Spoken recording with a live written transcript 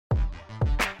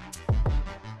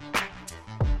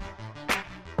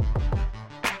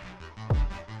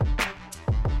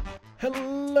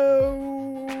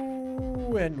Hello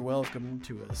and welcome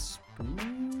to a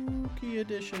spooky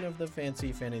edition of the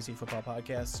Fancy Fantasy Football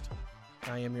Podcast.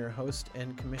 I am your host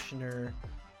and commissioner,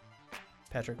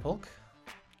 Patrick Polk,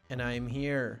 and I am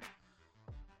here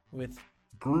with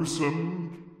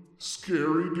Gruesome,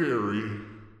 Scary Gary,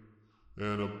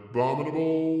 and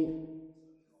Abominable...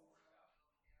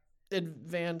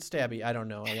 Advanced Abby. I don't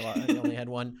know. I only had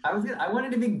one. I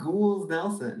wanted to be Ghouls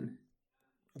Nelson.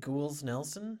 Ghouls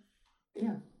Nelson?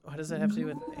 Yeah. What does that have to do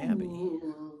with Abby?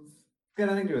 Got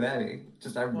nothing to do with Abby.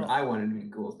 Just I wanted to be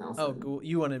Ghouls Nelson. Oh,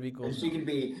 you wanted to be Ghouls And she could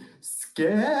be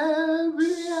Scary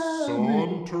Abby.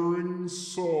 Sauntering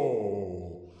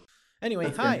Soul. Anyway,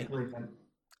 That's hi.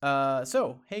 good.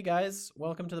 So, hey guys,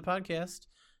 welcome to the podcast.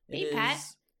 Hey, It Pat.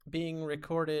 is being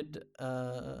recorded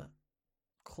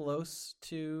close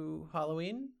to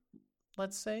Halloween,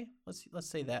 let's say. Let's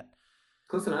say that.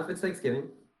 Close enough. It's Thanksgiving.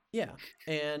 Yeah.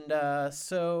 And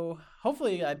so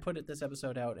hopefully I put this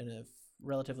episode out in a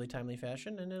relatively timely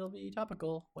fashion and it'll be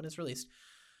topical when it's released.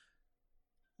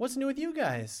 What's new with you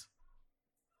guys?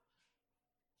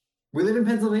 We live in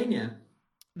Pennsylvania.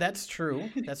 That's true.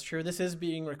 That's true. This is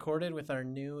being recorded with our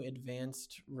new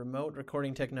advanced remote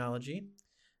recording technology.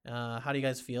 How do you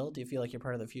guys feel? Do you feel like you're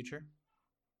part of the future?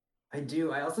 I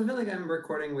do. I also feel like I'm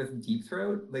recording with Deep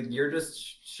Throat. Like you're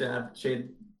just shade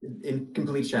in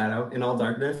complete shadow, in all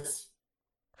darkness.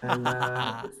 And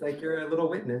it's like you're a little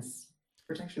witness,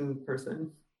 protection person.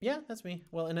 Yeah, that's me.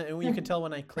 Well, and you can tell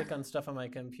when I click on stuff on my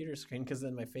computer screen because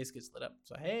then my face gets lit up.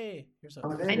 So, hey, here's a...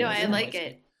 Oh, there I know, it is. I like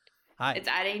it. Hi. It's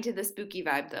adding to the spooky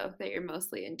vibe, though, that you're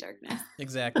mostly in darkness.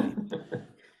 Exactly.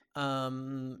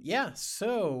 Yeah,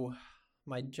 so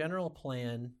my general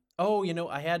plan... Oh,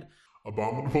 I had...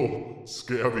 Abominable,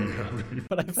 Scabby Abby.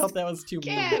 But I felt that was too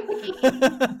mean.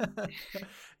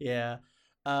 Yeah.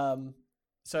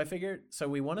 So I figured... So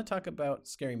we want to talk about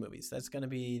scary movies. That's going to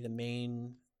be the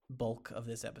main bulk of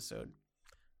this episode.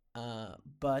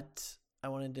 But I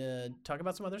wanted to talk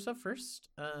about some other stuff first.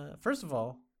 First of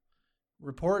all,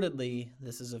 reportedly,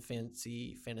 this is a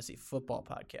fantasy football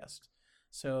podcast.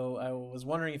 So I was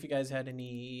wondering if you guys had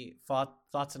any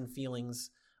thoughts and feelings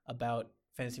about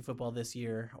fantasy football this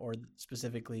year, or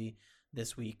specifically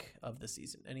this week of the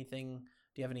season. Anything?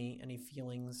 Do you have any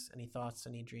feelings, any thoughts,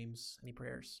 any dreams, any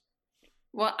prayers?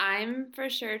 Well, I'm for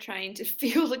sure trying to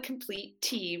field a complete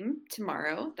team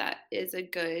tomorrow. That is a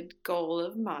good goal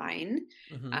of mine,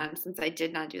 since I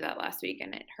did not do that last week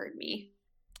and it hurt me.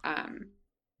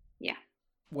 Yeah.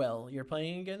 Well, you're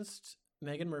playing against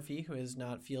Megan Murphy, who has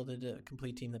not fielded a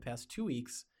complete team the past 2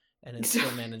 weeks and has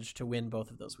still managed to win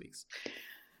both of those weeks.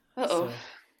 Uh-oh.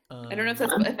 So, I don't know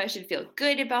if I should feel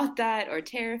good about that or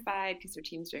terrified because her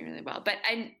team's doing really well. But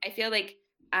I feel like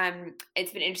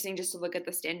it's been interesting just to look at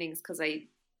the standings because I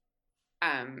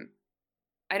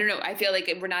don't know. I feel like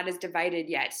we're not as divided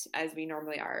yet as we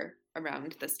normally are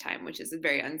around this time, which is a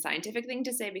very unscientific thing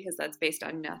to say because that's based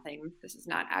on nothing. This is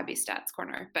not Abby Stats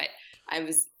Corner, but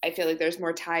I feel like there's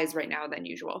more ties right now than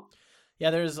usual.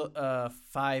 Yeah, there's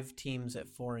 5 teams at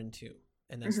 4-2,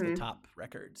 and that's the top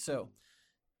record. So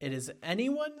it is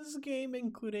anyone's game,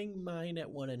 including mine at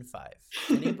 1-5.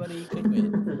 Anybody could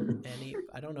win.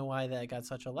 I don't know why that got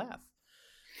such a laugh.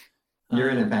 You're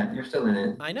in it, Pat. You're still in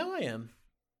it. I know I am.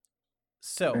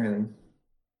 So Barely.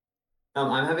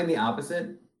 I'm having the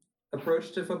opposite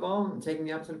approach to football. I'm taking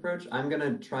the opposite approach. I'm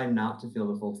gonna try not to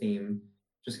field a full team,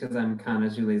 just because I'm kind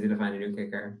of too lazy to find a new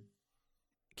kicker.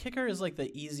 Kicker is like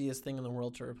the easiest thing in the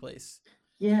world to replace.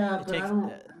 Yeah, It but takes-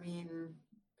 I mean,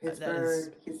 that is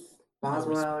Pittsburgh.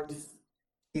 Boswell. respect.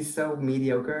 He's so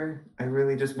mediocre. I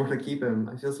really just want to keep him.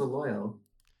 I feel so loyal.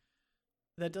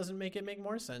 That doesn't make it make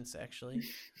more sense, actually.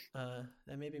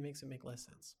 That maybe makes it make less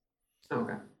sense.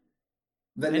 Okay.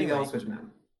 Then maybe I'll Anyway. switch him out.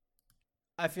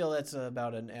 I feel that's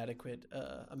about an adequate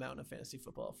amount of fantasy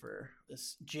football for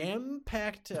this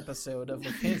jam-packed episode of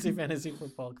the Fantasy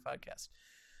Football Podcast.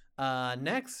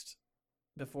 Next,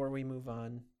 before we move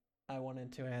on, I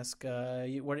wanted to ask,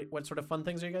 what sort of fun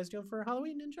things are you guys doing for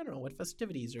Halloween in general? What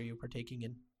festivities are you partaking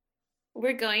in?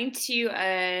 We're going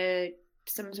to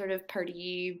some sort of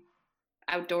party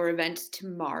outdoor event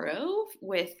tomorrow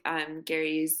with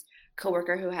Gary's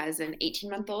coworker who has an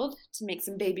 18-month-old to make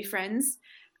some baby friends.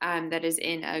 That is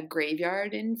in a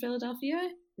graveyard in Philadelphia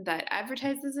that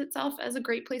advertises itself as a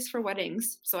great place for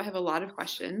weddings. So I have a lot of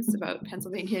questions about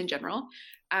Pennsylvania in general.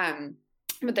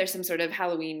 But there's some sort of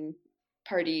Halloween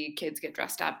party, kids get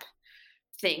dressed up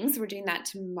things. We're doing that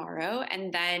tomorrow.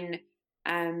 And then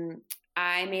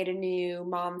I made a new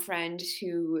mom friend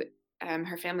who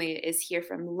her family is here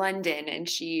from London, and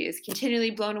she is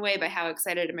continually blown away by how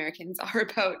excited Americans are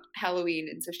about Halloween.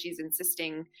 And so she's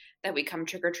insisting that we come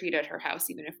trick or treat at her house,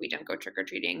 even if we don't go trick or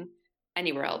treating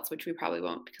anywhere else, which we probably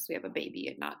won't because we have a baby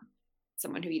and not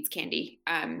someone who eats candy.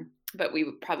 But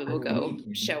we probably will go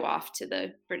show off to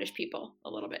the British people a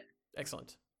little bit.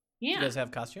 Excellent. Yeah. Do you guys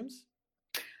have costumes?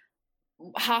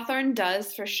 Hawthorne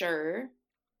does for sure.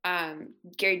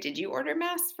 Gary, did you order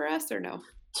masks for us or no?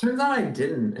 Turns out I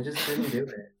didn't. I just didn't do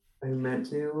it. I meant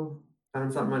to.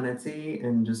 Found something on Etsy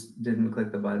and just didn't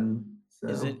click the button. So.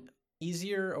 Is it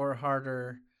easier or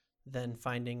harder than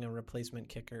finding a replacement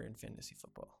kicker in fantasy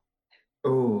football?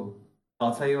 Oh,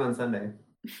 I'll tell you on Sunday.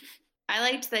 I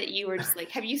liked that you were just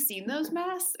like, have you seen those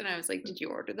masks? And I was like, did you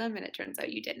order them? And it turns out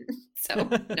you didn't. So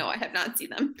no, I have not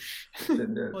seen them.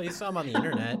 Well, you saw them on the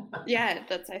internet. Yeah,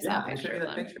 I saw a picture of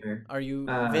them. Picture. Are you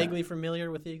vaguely familiar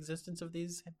with the existence of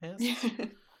these masks?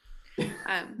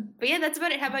 But yeah, that's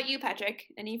about it. How about you, Patrick?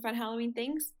 Any fun Halloween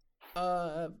things?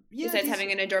 Yeah. Besides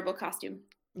having an adorable costume.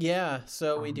 Yeah,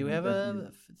 so we do have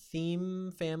a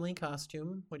theme family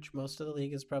costume, which most of the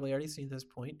league has probably already seen at this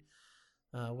point.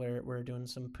 Where we're doing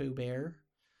some Pooh Bear.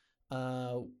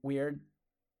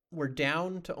 We're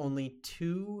down to only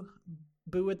 2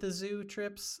 Boo at the Zoo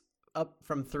trips, up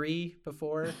from 3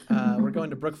 before. We're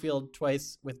going to Brookfield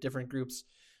twice with different groups.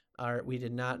 We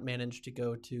did not manage to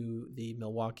go to the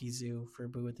Milwaukee Zoo for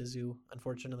Boo at the Zoo,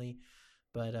 unfortunately.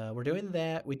 But we're doing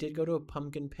that. We did go to a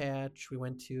pumpkin patch. We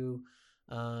went to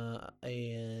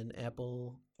an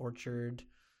apple orchard.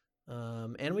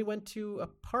 And we went to a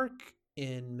park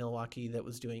in Milwaukee that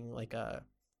was doing like a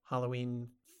Halloween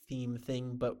theme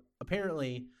thing, but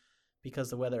apparently because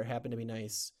the weather happened to be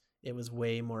nice, it was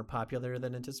way more popular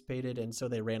than anticipated, and so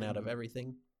they ran out of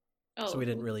everything. So we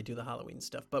didn't really do the Halloween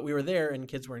stuff, but we were there and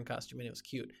kids were in costume and it was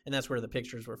cute, and that's where the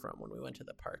pictures were from when we went to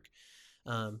the park.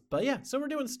 But yeah, so we're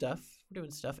doing stuff,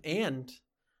 and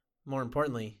more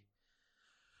importantly,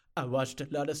 I watched a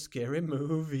lot of scary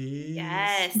movies.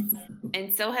 Yes,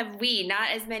 and so have we.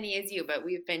 Not as many as you, but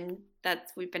we've been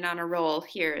on a roll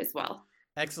here as well.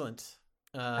 Excellent.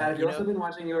 Have you also been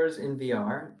watching yours in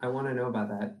VR? I want to know about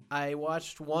that. I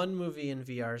watched one movie in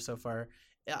VR so far.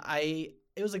 It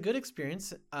was a good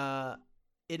experience.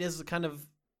 It is kind of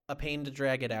a pain to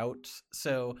drag it out,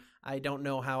 so I don't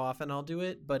know how often I'll do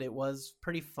it, but it was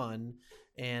pretty fun,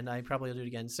 and I probably will do it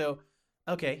again. So,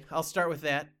 okay, I'll start with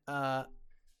that.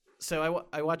 So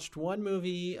I watched one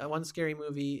scary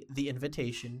movie, The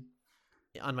Invitation,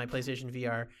 on my PlayStation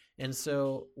VR. And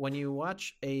so when you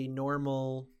watch a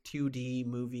normal 2D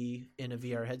movie in a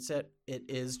VR headset, it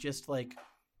is just like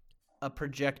a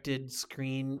projected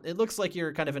screen. It looks like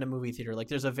you're kind of in a movie theater. Like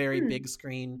there's a very big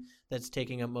screen that's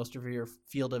taking up most of your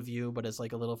field of view, but it's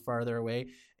like a little farther away.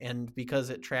 And because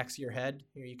it tracks your head,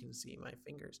 here you can see my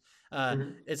fingers.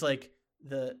 It's like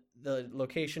the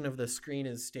location of the screen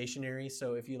is stationary,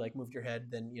 so if you like moved your head,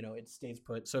 then it stays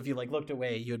put. So if you like looked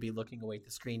away, you would be looking away at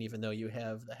the screen even though you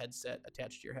have the headset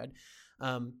attached to your head.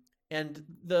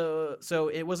 So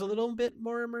it was a little bit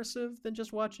more immersive than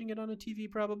just watching it on a TV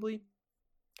probably,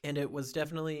 and it was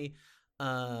definitely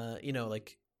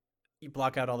like you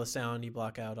block out all the sound, you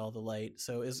block out all the light,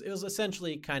 so it was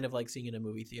essentially kind of like seeing it in a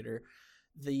movie theater.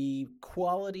 The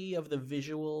quality of the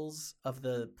visuals of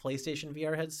the PlayStation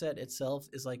VR headset itself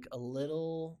is like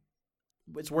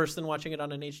it's worse than watching it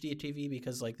on an HD TV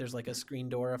because like there's like a screen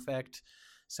door effect,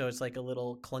 so it's like a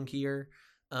little clunkier.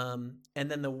 And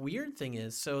then the weird thing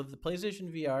is, so the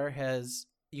PlayStation VR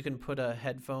you can put a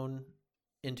headphone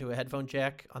into a headphone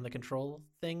jack on the control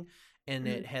thing, and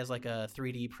it has like a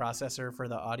 3D processor for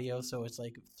the audio, so it's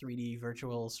like 3D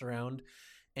virtual surround.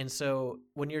 And so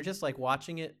when you're just like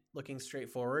watching it looking straight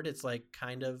forward, it's like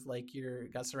kind of like you're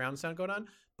got surround sound going on.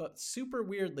 But super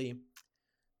weirdly,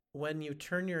 when you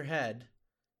turn your head,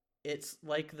 it's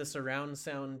like the surround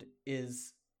sound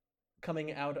is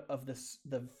coming out of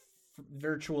the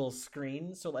virtual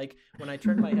screen. So like when I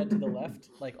turned my head to the left,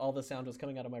 like all the sound was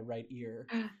coming out of my right ear.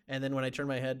 And then when I turned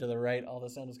my head to the right, all the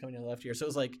sound was coming out of the left ear. So it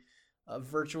was like a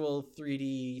virtual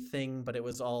 3D thing, but it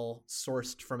was all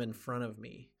sourced from in front of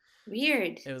me.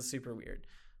 Weird. It was super weird.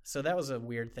 So that was a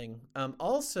weird thing.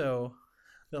 Also,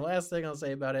 the last thing I'll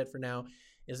say about it for now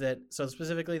is that, so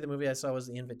specifically the movie I saw was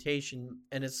The Invitation,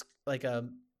 and it's like a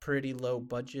pretty low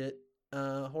budget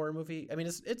horror movie. I mean,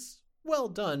 it's well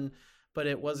done, but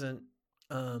it wasn't,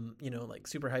 like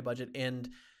super high budget. And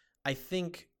I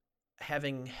think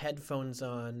having headphones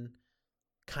on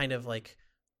kind of like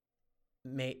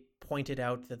pointed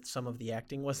out that some of the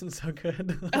acting wasn't so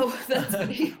good. Oh, that's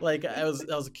funny. Like I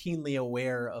was keenly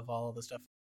aware of all of the stuff.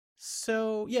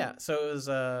 So yeah, so it was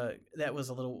that was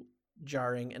a little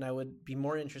jarring, and I would be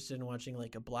more interested in watching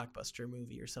like a blockbuster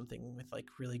movie or something with like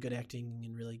really good acting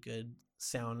and really good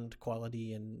sound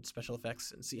quality and special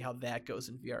effects, and see how that goes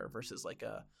in VR versus like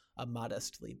a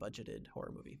modestly budgeted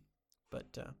horror movie.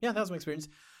 But yeah, that was my experience.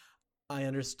 I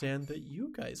understand that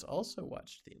you guys also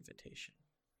watched The Invitation.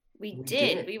 We We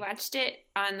did. did. We watched it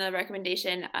on the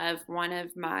recommendation of one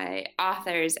of my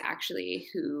authors, actually,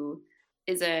 who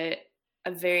is a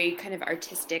very kind of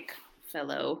artistic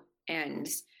fellow, and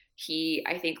he,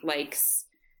 I think, likes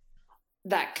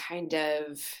that kind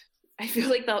of. I feel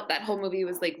like that whole movie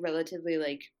was like relatively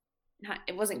like not.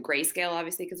 It wasn't grayscale,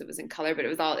 obviously, because it was in color, but it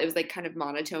was like kind of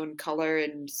monotone color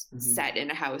and set in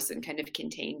a house and kind of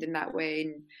contained in that way,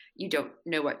 and you don't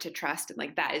know what to trust, and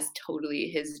like that is totally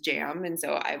his jam. And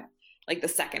so I like the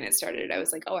second it started, I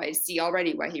was like, oh, I see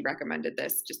already why he recommended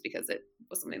this, just because it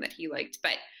was something that he liked.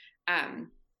 But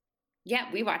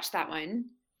yeah, we watched that one.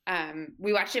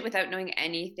 We watched it without knowing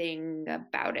anything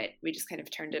about it. We just kind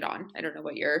of turned it on. I don't know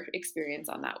what your experience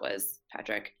on that was,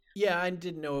 Patrick. Yeah, I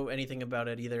didn't know anything about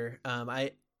it either. I'm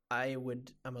a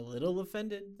little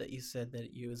offended that you said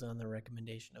that you was on the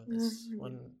recommendation of this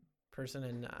one person,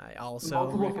 and I also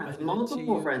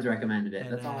multiple friends recommended it.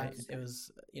 That's all I have to say. It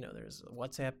was, there's a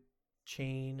WhatsApp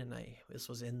chain, and this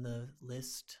was in the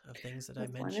list of things that I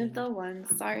mentioned. One of the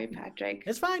ones. Sorry, Patrick.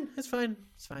 It's fine. It's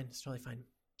totally fine.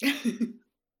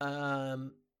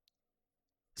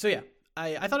 So yeah,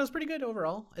 I thought it was pretty good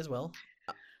overall as well.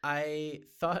 I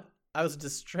thought I was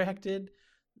distracted.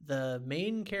 The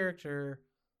main character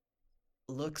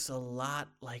looks a lot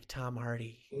like Tom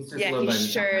Hardy. Yeah, he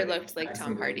sure looked like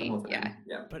Tom Hardy. Yeah.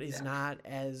 But he's not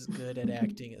as good at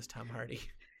acting as Tom Hardy.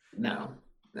 No.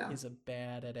 He's a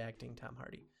bad at acting Tom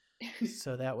Hardy.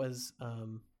 So that was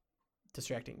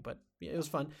distracting, but it was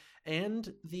fun.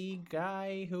 And the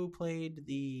guy who played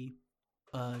the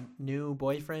new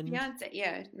boyfriend, fiance,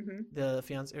 yeah, the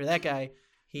fiance, or that guy,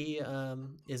 he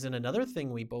is in another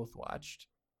thing we both watched,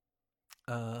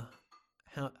 Haunting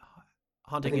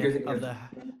of the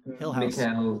Hill House.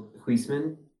 Mikhail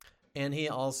Huisman. And he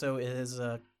also is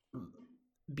a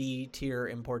B-tier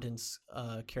importance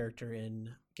character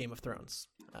in Game of Thrones,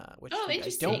 which you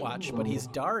guys don't watch, but he's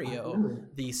Dario,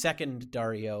 the second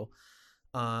Dario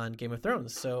on Game of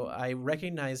Thrones. So I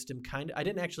recognized him I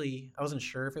wasn't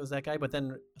sure if it was that guy, but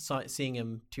then seeing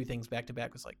him two things back to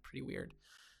back was like pretty weird.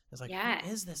 I was like, who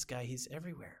is this guy? He's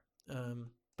everywhere.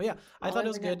 But yeah, I thought it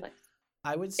was good.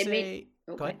 I would say...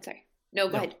 Go ahead. Sorry. No,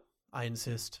 go ahead. I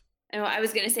insist. No, I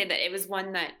was going to say that it was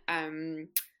one that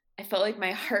I felt like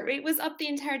my heart rate was up the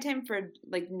entire time for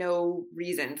like no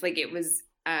reasons. Like it was,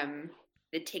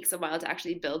 it takes a while to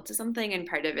actually build to something. And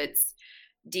part of its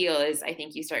deal is I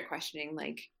think you start questioning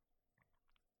like,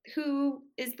 who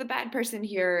is the bad person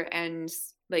here? And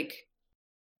like,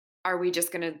 are we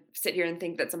just going to sit here and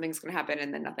think that something's going to happen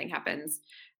and then nothing happens?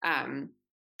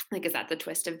 Like, is that the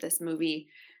twist of this movie?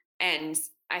 And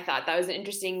I thought that was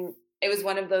it was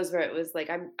one of those where it was like,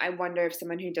 I wonder if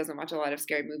someone who doesn't watch a lot of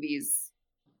scary movies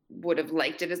would have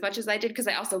liked it as much as I did. Because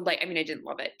I also I didn't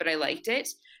love it, but I liked it.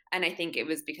 And I think it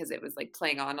was because it was like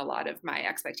playing on a lot of my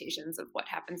expectations of what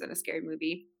happens in a scary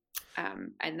movie.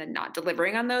 And then not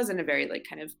delivering on those in a very like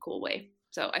kind of cool way.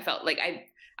 So I felt like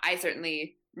I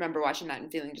certainly remember watching that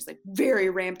and feeling just like very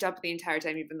ramped up the entire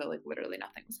time, even though like literally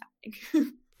nothing was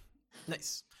happening.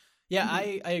 Nice. Yeah,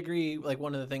 I agree. Like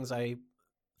one of the things I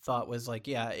thought was like,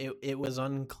 yeah, it was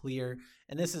unclear.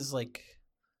 And this is like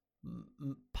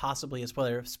possibly a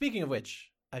spoiler. Speaking of which,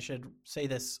 I should say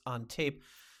this on tape.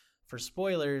 For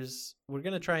spoilers, we're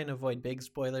going to try and avoid big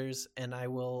spoilers, and I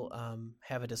will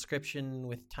have a description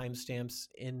with timestamps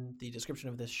in the description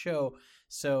of this show.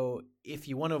 So if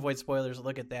you want to avoid spoilers,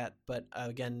 look at that. But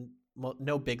again,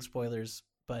 no big spoilers,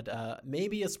 but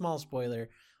maybe a small spoiler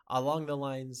along the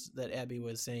lines that Abby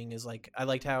was saying is like, I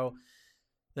liked how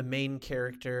the main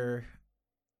character,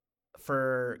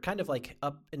 for kind of like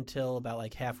up until about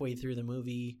like halfway through the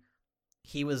movie,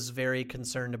 he was very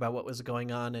concerned about what was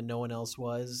going on and no one else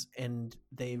was. And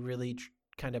they really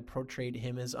kind of portrayed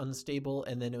him as unstable.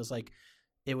 And then it was like,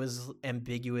 it was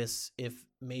ambiguous if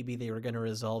maybe they were going to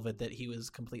resolve it that he was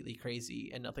completely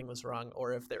crazy and nothing was wrong,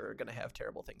 or if they were going to have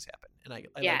terrible things happen. And I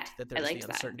liked that there was the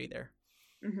uncertainty there.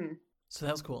 Mm-hmm. So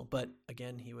that was cool. But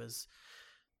again, he was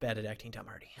bad at acting Tom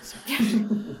Hardy. So.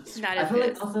 I feel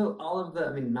like also all of the,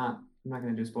 I'm not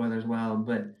going to do spoilers well,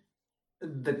 but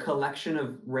the collection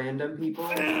of random people.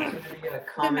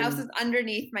 The mouse is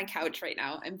underneath my couch right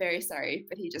now. I'm very sorry,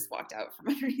 but he just walked out from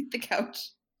underneath the couch.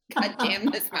 God damn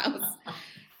this mouse.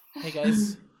 Hey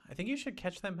guys, I think you should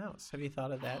catch that mouse. Have you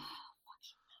thought of that?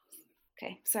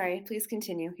 Okay, sorry. Please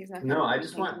continue. He's not. No, I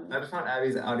just want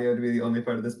Abby's audio to be the only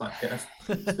part of this podcast.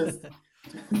 Just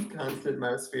constant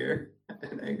mouse fear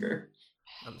and anger.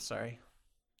 I'm sorry.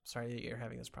 Sorry that you're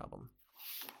having this problem.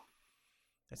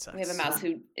 It sucks. We have a mouse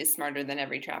who is smarter than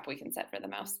every trap we can set for the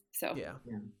mouse. So Yeah.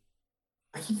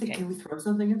 I keep thinking, Okay. can we throw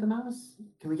something at the mouse?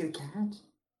 Can we get a cat?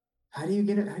 How do you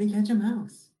catch a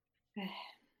mouse?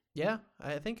 Yeah,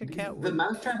 I think a cat The would.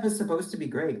 mouse trap is supposed to be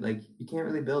great. Like, you can't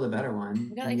really build a better one.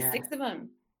 we got like 6 of them.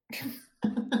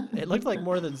 It looked like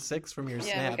more than 6 from your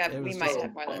Yeah, snap. we was might just-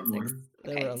 have more than 6.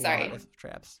 There Okay, were a sorry. lot of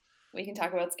traps. We can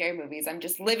talk about scary movies. I'm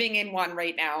just living in one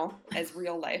right now as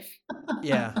real life.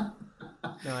 Yeah.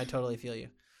 No, I totally feel you.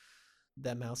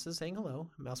 That mouse is saying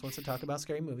hello. Mouse wants to talk about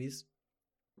scary movies.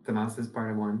 The mouse is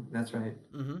part of one. That's right.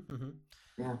 Mm-hmm.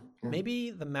 Yeah. Maybe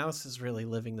the mouse is really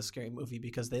living the scary movie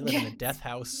because they live in a Yes. death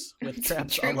house with It's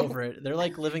traps true. all over it. They're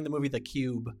like living the movie The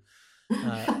Cube in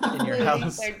your Literally,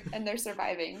 house. they're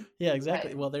surviving. Yeah, exactly.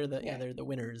 Right. Well, they're the Yeah. they're the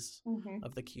winners Mhm.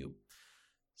 of The Cube.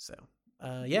 So,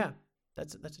 yeah,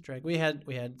 that's a drag. We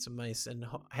had some mice and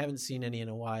haven't seen any in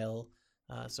a while.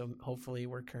 So hopefully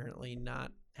we're currently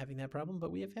not having that problem,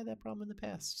 but we have had that problem in the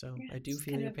past. So Yeah, I do it's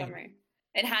feel kind your of a pain. bummer.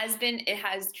 It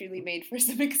has truly made for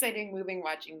some exciting movie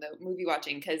watching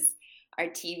because our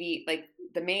TV, like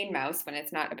the main mouse, when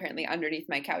it's not apparently underneath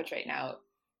my couch right now,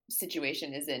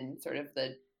 situation is in sort of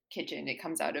the kitchen. It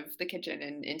comes out of the kitchen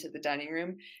and into the dining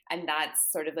room, and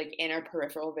that's sort of like in our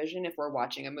peripheral vision if we're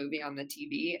watching a movie on the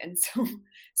TV. And so,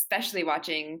 especially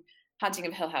watching Haunting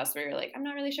of Hill House, where you're like, I'm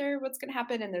not really sure what's gonna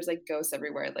happen, and there's like ghosts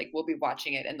everywhere. Like we'll be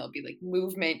watching it, and there'll be like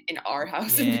movement in our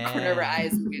house in the corner of our Yeah.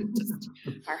 eyes.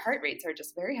 And our heart rates are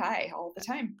just very high all the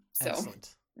time. So,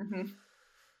 Excellent.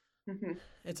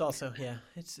 It's also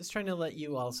it's trying to let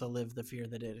you also live the fear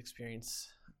that it experience.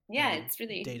 yeah, it's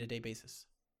really day-to-day basis.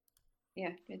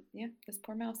 This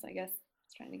poor mouse, I guess,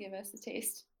 is trying to give us a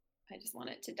taste. I just want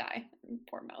it to die.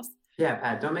 Poor mouse. Yeah,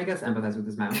 Pat, don't make us empathize with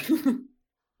this mouse.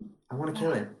 I want to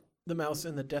kill it. The mouse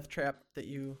in the death trap that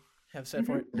you have set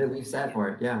for it. That we've sat for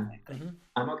it, yeah. Mhm.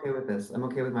 I'm okay with this. I'm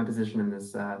okay with my position in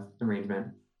this arrangement.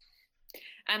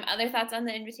 Other thoughts on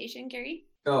the invitation, Gary?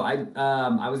 Oh,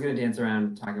 I was gonna dance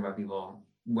around talking about people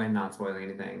when not spoiling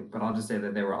anything, but I'll just say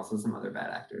that there were also some other bad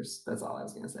actors. That's all I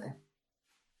was gonna say.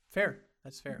 Fair.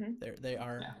 That's fair. Mhm. They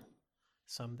are Yeah.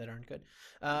 some that aren't good.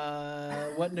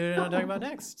 What do you want to talk about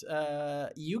next?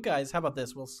 You guys, how about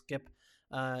this? We'll skip.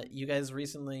 You guys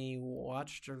recently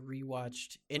watched or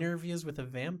rewatched Interviews with a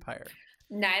Vampire.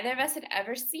 Neither of us had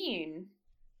ever seen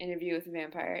Interview with a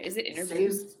Vampire. Is it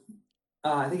Interviews? Saved,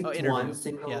 I think it's Interview. one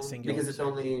single, Yeah, single. because it's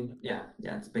only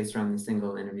it's based around the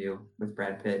single interview with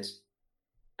Brad Pitt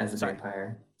as a Sorry.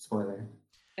 vampire. Spoiler.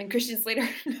 And Christian Slater.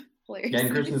 Hilarious. Yeah, and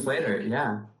Christian Slater.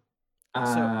 Yeah.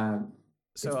 So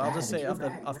It's I'll bad, just say it's off real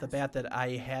the bad, off the yes. bat that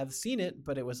I have seen it,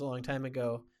 but it was a long time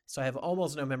ago, so I have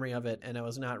almost no memory of it, and I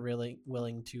was not really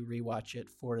willing to rewatch it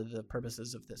for the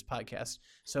purposes of this podcast.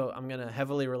 So I'm gonna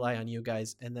heavily rely on you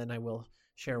guys, and then I will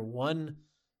share one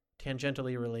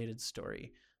tangentially related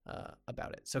story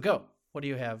about it. So go. What do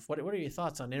you have? What are your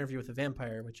thoughts on Interview with a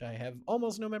Vampire, which I have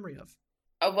almost no memory of?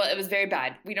 Oh, well, it was very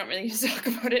bad. We don't really need to talk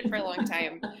about it for a long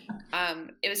time.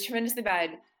 It was tremendously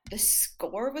bad. The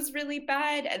score was really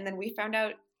bad, and then we found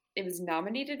out it was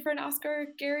nominated for an Oscar,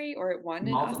 Gary, or it won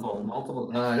an Oscar.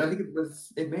 multiple. I don't think it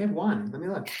was. It may have won. Let me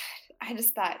look. I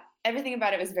just thought everything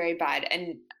about it was very bad,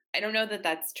 and I don't know that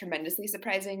that's tremendously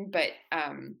surprising, but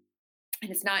and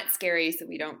it's not scary, so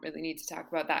we don't really need to talk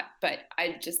about that. But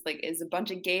I just like it's a bunch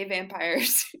of gay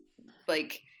vampires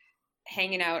like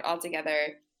hanging out all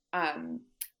together.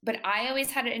 But I always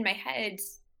had it in my head.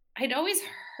 I'd always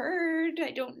heard,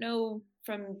 I don't know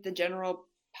from the general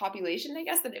population, I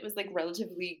guess, that it was like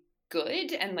relatively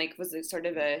good and like was a sort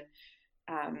of a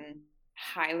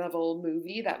high level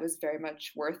movie that was very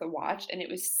much worth a watch. And it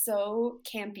was so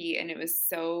campy and it was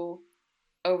so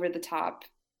over the top.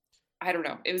 I don't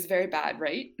know. It was very bad,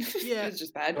 right? Yeah. It was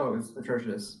just bad. Oh, it's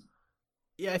atrocious.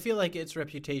 Yeah, I feel like its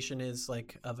reputation is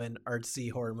like of an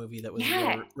artsy horror movie that was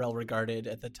Yeah. well regarded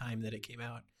at the time that it came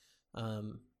out.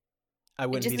 I It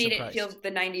wouldn't just be made surprised. it feel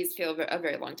the 90s feel a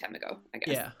very long time ago, I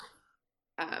guess. Yeah,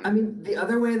 I mean, the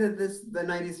other way that the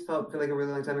 90s felt like a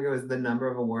really long time ago is the number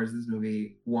of awards this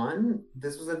movie won.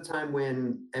 This was at a time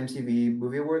when MTV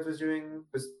Movie Awards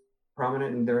was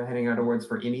prominent, and they were handing out awards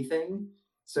for anything.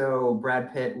 So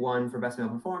Brad Pitt won for Best Male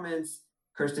Performance.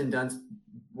 Kirsten Dunst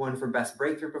won for Best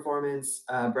Breakthrough Performance.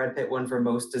 Brad Pitt won for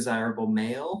Most Desirable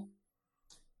Male,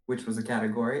 which was a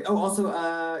category. Oh, also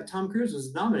Tom Cruise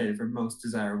was nominated for Most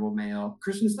Desirable Male.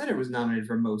 Christian Slater was nominated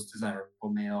for Most Desirable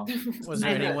Male. was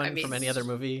there I know, anyone I mean- from any other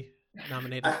movie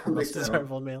nominated I for don't most think so.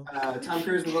 desirable male. Tom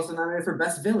Cruise was also nominated for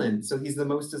Best Villain, so he's the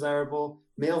most desirable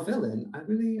male villain.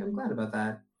 I'm glad about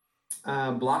that.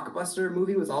 Blockbuster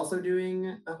movie was also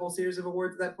doing a whole series of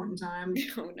awards at that point in time,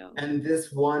 Oh no. and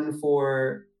this won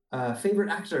for favorite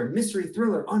actor, mystery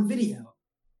thriller on video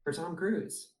for Tom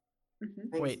Cruise.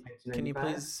 Mhm. Thanks, Wait, can you 1995.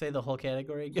 please say the whole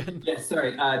category again? Yes,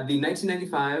 sorry. The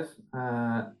 1995,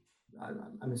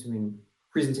 I'm assuming,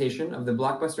 presentation of the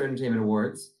Blockbuster Entertainment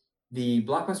Awards. The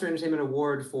Blockbuster Entertainment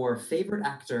Award for Favorite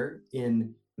Actor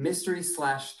in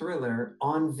Mystery/Thriller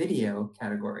on Video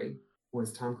category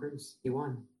was Tom Cruise. He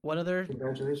won. What other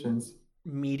Congratulations.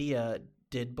 media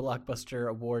did Blockbuster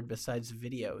award besides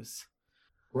videos?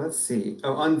 Let's see.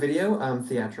 Oh, on video,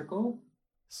 theatrical.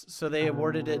 So they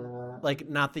awarded it Uh, like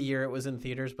not the year it was in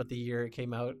theaters, but the year it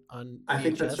came out on I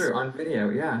think that's VHS. true. On video,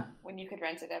 yeah. When you could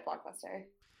rent it at Blockbuster.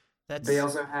 That's They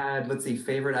also had, let's see,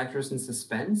 favorite actress in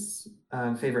suspense,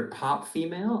 favorite pop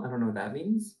female. I don't know what that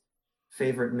means.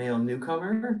 Favorite male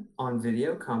newcomer on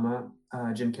video,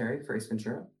 Jim Carrey for Ace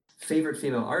Ventura. Favorite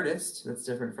female artist. That's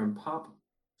different from pop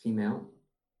female.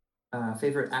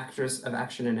 Favorite actress of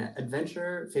action and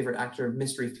adventure. Favorite actor of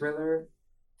mystery thriller,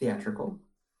 theatrical.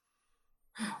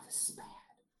 Wow, this is bad.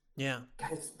 yeah.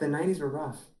 Guys, the 90s were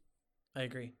rough. I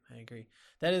agree.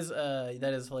 That is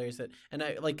hilarious. And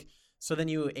I like so then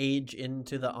you age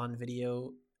into the on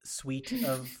video suite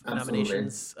of Absolutely.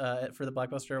 nominations for the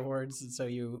Blockbuster Awards. And so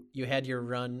you had your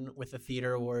run with the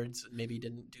theater awards, maybe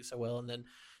didn't do so well, and then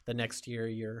the next year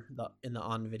you're in the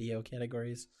on video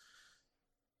categories.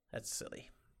 That's silly.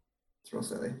 It's real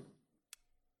silly.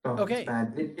 Oh, Okay. it's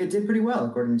bad. It did pretty well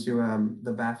according to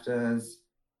the BAFTAs,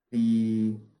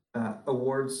 the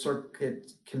awards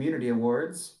circuit community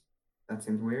awards. That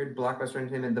seems weird. Blockbuster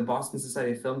Entertainment, the Boston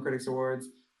Society of Film Critics Awards,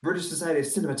 British Society of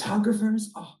Cinematographers.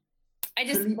 Oh, I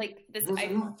just Philippe like this.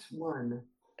 Rosanot won.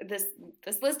 This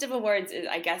list of awards is,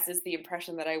 I guess, is the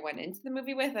impression that I went into the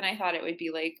movie with, and I thought it would be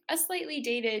like a slightly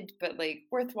dated but like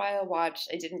worthwhile watch.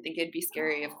 I didn't think it'd be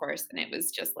scary, of course, and it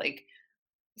was just like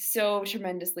so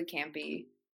tremendously campy.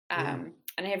 Yeah.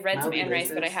 And I have read some Mildly Anne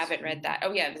Rice, but I racist. haven't read that.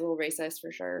 Oh yeah, it was a little racist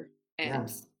for sure. And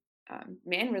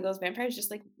man, were those vampires just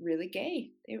like really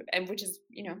gay? And which is,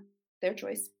 their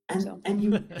choice. So.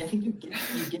 And I think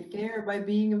you get there by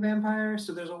being a vampire.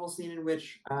 So there's a whole scene in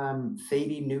which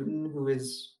Thady Newton, who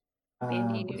is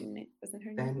Thandie Newton, wasn't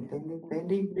her name?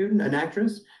 Thandie Newton, an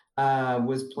actress,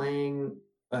 was playing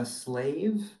a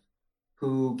slave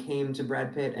who came to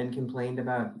Brad Pitt and complained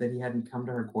about that he hadn't come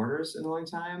to her quarters in a long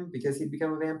time because he'd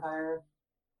become a vampire,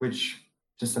 which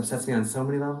just upsets me on so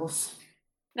many levels.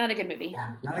 Not a good movie.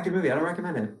 Yeah, not a good movie. I don't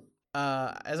recommend it.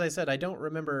 As I said, I don't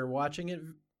remember watching it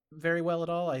very well at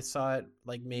all. I saw it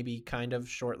like maybe kind of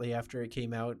shortly after it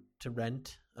came out to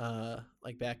rent,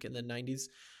 like back in the 90s.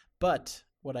 But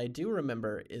what I do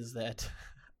remember is that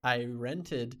I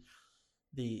rented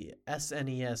the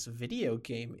SNES video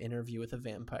game Interview with a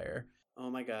Vampire. Oh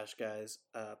my gosh, guys.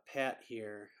 Pat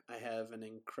here. I have an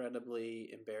incredibly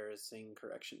embarrassing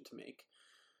correction to make.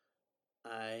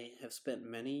 I have spent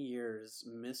many years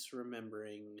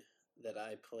misremembering that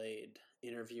I played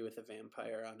Interview with a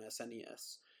Vampire on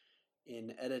SNES.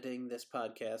 In editing this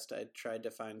podcast, I tried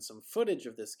to find some footage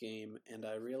of this game, and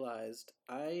I realized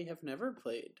I have never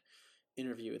played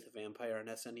Interview with a Vampire on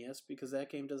SNES because that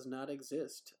game does not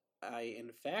exist. I, in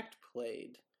fact,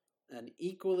 played an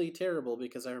equally terrible,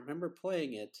 because I remember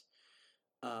playing it,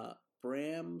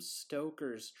 Bram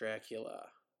Stoker's Dracula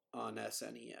on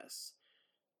SNES.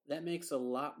 That makes a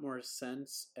lot more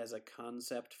sense as a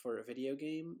concept for a video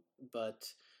game,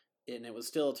 and it was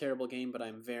still a terrible game, but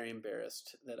I'm very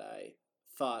embarrassed that I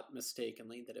thought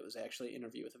mistakenly that it was actually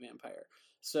Interview with a Vampire.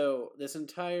 So this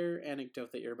entire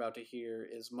anecdote that you're about to hear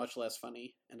is much less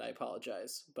funny, and I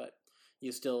apologize, but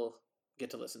you still get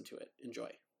to listen to it. Enjoy.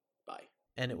 Bye.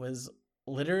 And it was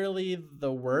literally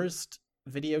the worst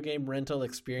video game rental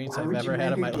experience I've ever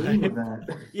had in my life.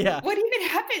 Yeah. What even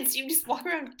happens? You just walk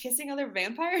around kissing other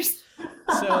vampires?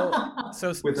 So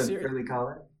with a curly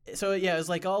collar. So yeah, it was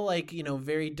like all like,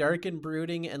 very dark and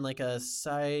brooding and like a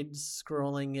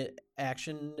side-scrolling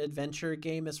action adventure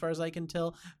game as far as I can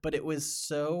tell. But it was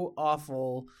so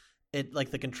awful. It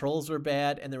like the controls were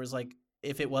bad, and there was like,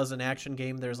 if it was an action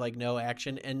game, there's like no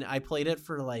action. And I played it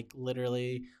for like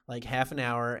literally like half an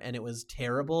hour, and it was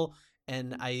terrible.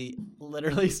 And I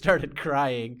literally started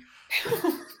crying.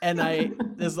 And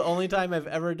this is the only time I've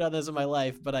ever done this in my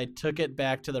life, but I took it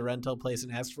back to the rental place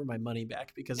and asked for my money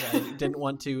back because I didn't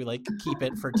want to like keep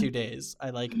it for 2 days.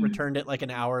 I like returned it like an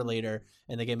hour later,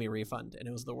 and they gave me a refund, and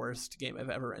it was the worst game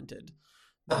I've ever rented.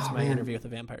 That's Oh, my man. Interview with the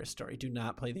Vampire story. Do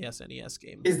not play the SNES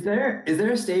game. Is there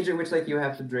a stage at which like you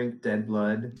have to drink dead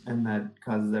blood and that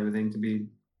causes everything to be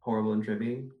horrible and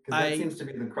trippy? Because that seems to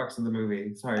be the crux of the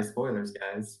movie. Sorry, spoilers,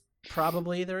 guys.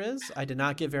 Probably there is. I did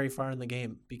not get very far in the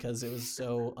game because it was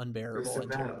so unbearable so and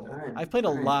bad. terrible. All right. I've played a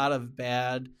All right. lot of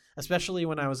bad, especially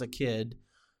when I was a kid.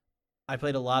 I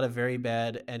played a lot of very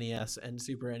bad NES and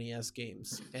Super NES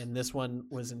games, and this one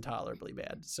was intolerably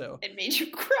bad. So It made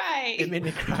you cry. it made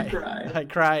me cry. Cry. I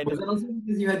cried. Was it also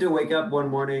because you had to wake up one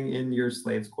morning in your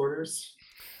slaves' quarters?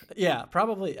 Yeah,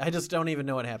 probably. I just don't even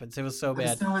know what happens. It was so I'm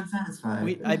bad. so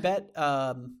unsatisfied. I bet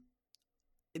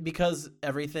because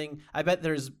everything. I bet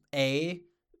there's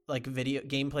like video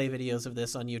gameplay videos of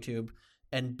this on YouTube,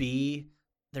 and B,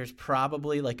 there's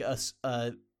probably like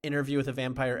a Interview with a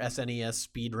Vampire SNES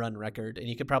speedrun record, and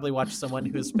you could probably watch someone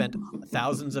who spent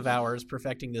thousands of hours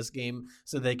perfecting this game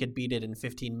so they could beat it in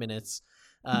 15 minutes,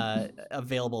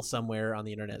 available somewhere on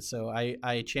the internet. So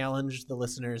I challenge the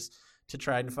listeners to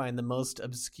try and find the most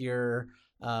obscure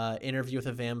Interview with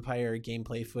a Vampire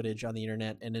gameplay footage on the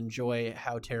internet and enjoy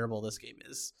how terrible this game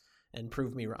is and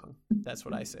prove me wrong. That's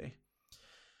what I say.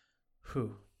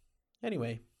 Whew.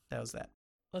 Anyway, that was that.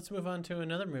 Let's move on to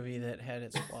another movie that had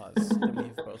its flaws that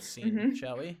we've both seen,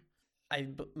 shall we?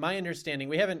 My understanding,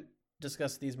 we haven't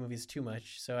discussed these movies too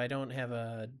much, so I don't have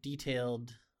a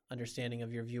detailed understanding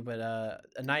of your view, but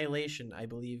Annihilation, I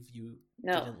believe you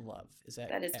didn't love.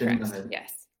 That is accurate? correct,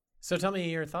 yes. So tell me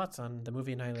your thoughts on the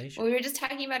movie Annihilation. Well, we were just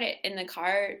talking about it in the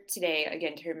car today,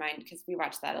 again, to remind, because we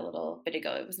watched that a little bit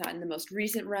ago. It was not in the most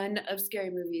recent run of scary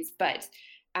movies, but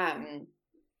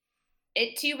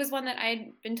it too was one that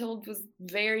I'd been told was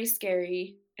very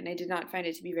scary, and I did not find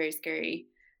it to be very scary.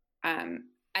 And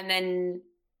then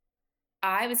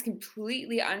I was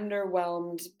completely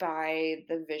underwhelmed by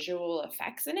the visual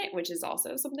effects in it, which is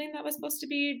also something that was supposed to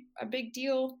be a big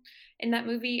deal in that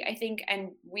movie, I think.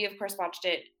 And we, of course, watched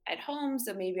it at home,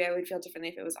 so maybe I would feel differently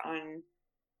if it was on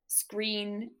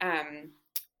screen.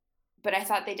 But I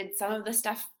thought they did some of the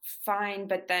stuff fine,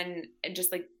 but then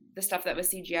just like the stuff that was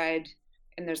CGI'd,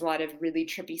 and there's a lot of really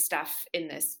trippy stuff in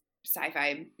this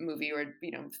sci-fi movie where,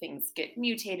 you know, things get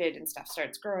mutated and stuff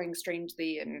starts growing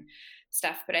strangely and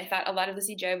stuff. But I thought a lot of the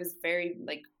CGI was very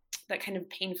like that kind of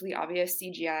painfully obvious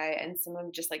CGI, and some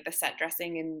of just like the set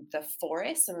dressing in the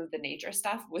forest, some of the nature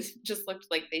stuff was just looked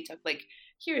like they took like,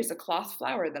 here's a cloth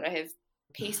flower that I have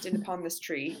pasted upon this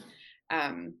tree.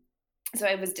 So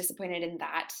I was disappointed in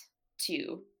that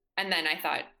too. And then I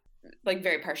thought, like,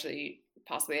 very partially,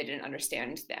 possibly I didn't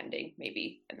understand the ending,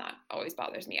 maybe, and that always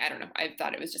bothers me. I don't know. I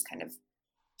thought it was just kind of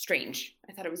strange.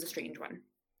 I thought it was a strange one.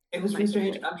 It was really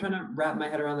strange. I'm trying to wrap my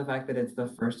head around the fact that it's the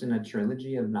first in a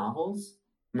trilogy of novels.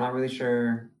 I'm not really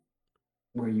sure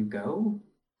where you go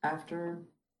after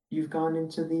you've gone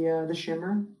into the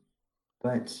shimmer,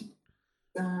 but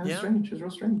it was strange. It was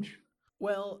real strange.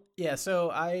 Well, yeah.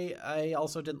 So I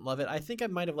also didn't love it. I think I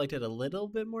might have liked it a little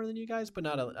bit more than you guys, but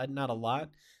not a lot.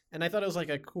 And I thought it was like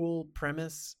a cool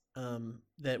premise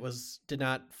that did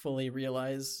not fully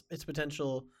realize its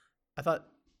potential. I thought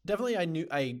definitely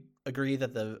I agree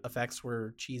that the effects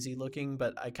were cheesy looking,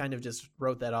 but I kind of just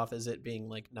wrote that off as it being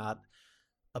like not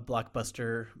a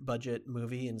blockbuster budget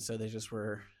movie, and so they just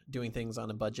were doing things on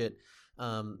a budget.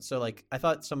 So like I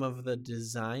thought some of the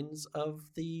designs of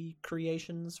the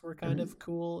creations were kind of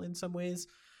cool in some ways,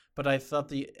 but I thought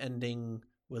the ending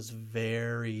was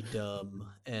very dumb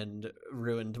and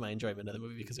ruined my enjoyment of the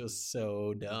movie because it was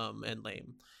so dumb and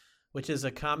lame, which is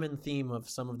a common theme of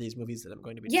some of these movies that I'm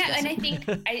going to be discussing. And I think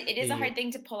it is a hard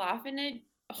thing to pull off in a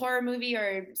horror movie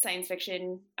or science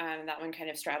fiction. That one kind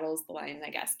of straddles the line, I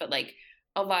guess. But like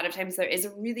a lot of times there is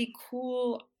a really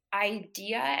cool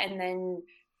idea, and then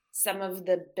some of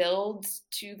the builds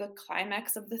to the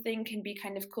climax of the thing can be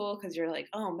kind of cool because you're like,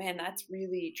 oh man, that's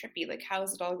really trippy. Like, how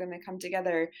is it all going to come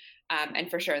together? And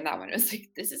for sure in that one, it was like,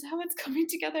 this is how it's coming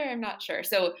together. I'm not sure.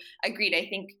 So agreed. I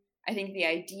think the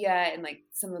idea and like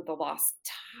some of the lost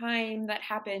time that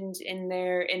happened in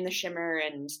the shimmer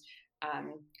and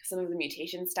some of the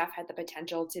mutation stuff had the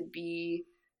potential to be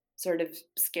sort of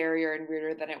scarier and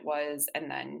weirder than it was.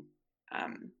 And then,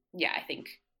 I think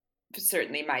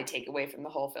certainly my takeaway from the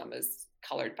whole film is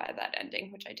colored by that ending,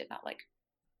 which I did not like.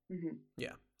 Mm-hmm.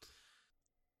 Yeah.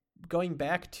 Going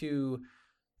back to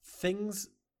things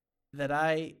that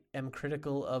I am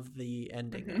critical of the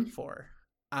ending for,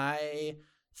 I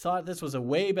thought this was a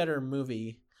way better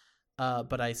movie,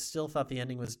 but I still thought the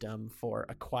ending was dumb for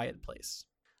A Quiet Place.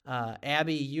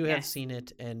 Abby, you have seen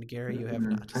it, and Gary, you have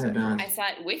not. I saw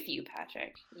it with you,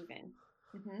 Patrick, even.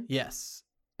 Mm-hmm. Yes.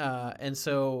 And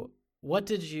so what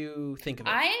did you think of it?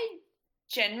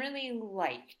 generally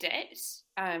liked it.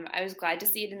 I was glad to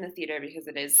see it in the theater because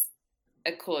it is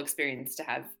a cool experience to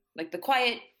have. Like the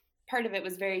quiet part of it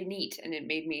was very neat, and it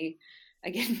made me,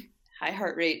 again, high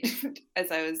heart rate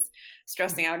as I was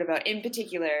stressing out about, in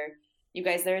particular, you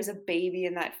guys, there is a baby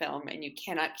in that film, and you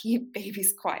cannot keep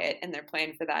babies quiet, and they're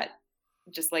planned for that.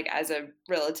 Just like as a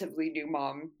relatively new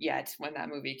mom yet, when that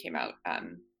movie came out,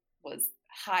 was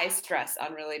high stress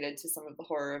unrelated to some of the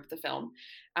horror of the film.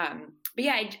 But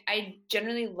yeah, I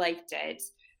generally liked it.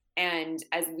 And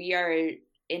as we are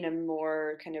in a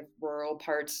more kind of rural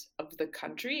part of the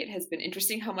country, it has been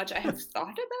interesting how much I have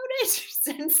thought about it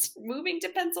since moving to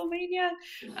Pennsylvania.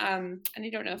 And I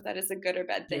don't know if that is a good or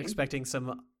bad thing. You're expecting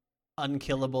some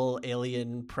unkillable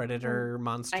alien predator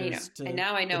monsters to and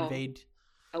now I know invade.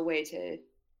 A way to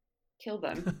kill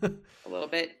them a little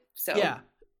bit. So yeah.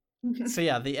 So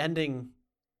yeah, the ending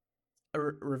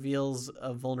reveals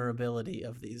a vulnerability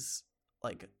of these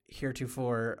like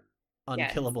heretofore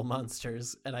unkillable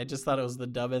monsters, and I just thought it was the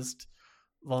dumbest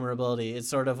vulnerability. It's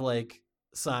sort of like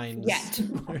Signs,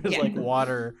 where it's like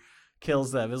water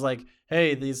kills them. It's like,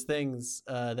 hey, these things,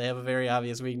 they have a very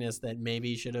obvious weakness that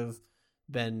maybe should have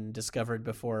been discovered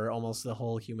before almost the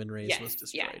whole human race was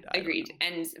destroyed. Yeah, agreed.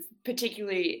 And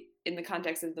particularly in the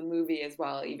context of the movie as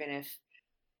well, even if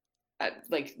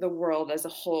like the world as a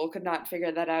whole could not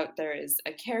figure that out, there is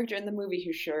a character in the movie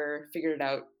who sure figured it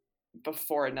out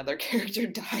before another character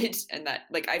died, and that,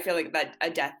 like, I feel like that a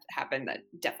death happened that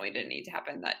definitely didn't need to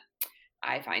happen, that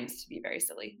I find to be very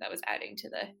silly. That was adding to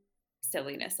the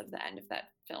silliness of the end of that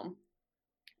film.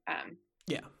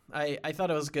 Yeah, I thought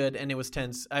it was good, and it was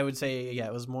tense. I would say, yeah,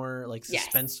 it was more like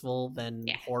suspenseful than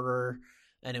horror,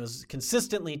 and it was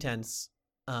consistently tense.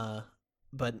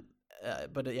 But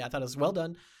yeah, I thought it was well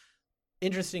done.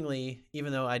 Interestingly,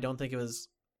 even though I don't think it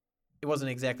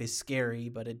wasn't exactly scary,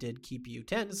 but it did keep you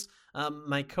tense.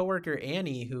 My coworker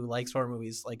Annie, who likes horror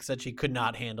movies, like said she could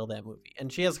not handle that movie,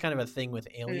 and she has kind of a thing with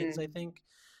aliens, I think.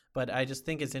 But I just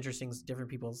think it's interesting, different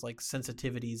people's like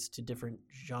sensitivities to different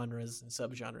genres and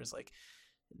subgenres. Like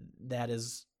that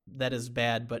is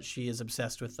bad, but she is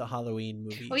obsessed with the Halloween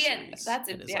movie. Oh yeah, series,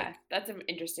 that's an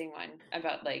interesting one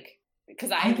about like.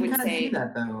 Because I would say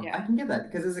that though. Yeah. I can get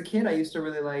that because as a kid, I used to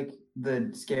really like the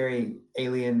scary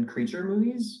alien creature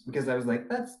movies because I was like,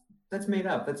 that's made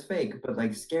up, that's fake. But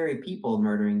like scary people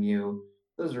murdering you,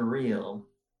 those are real.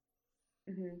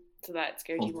 Mm-hmm. So that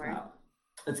scared you more.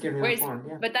 That scared me more.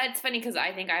 Yeah. But that's funny because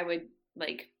I think I would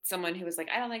like someone who was like,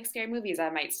 I don't like scary movies. I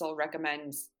might still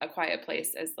recommend A Quiet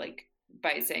Place as like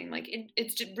by saying like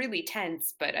it's just really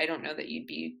tense, but I don't know that you'd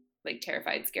be like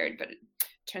terrified, scared, but.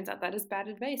 Turns out that is bad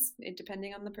advice,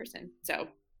 depending on the person. So,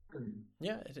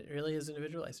 yeah, it really is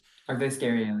individualized. Are they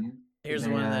scary aliens? Here's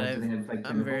one that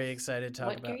I'm very excited to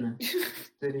talk about. Do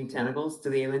they need tentacles? Do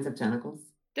the aliens have tentacles?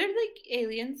 They're like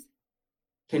aliens.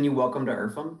 Can you welcome to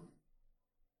Eartham?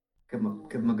 Give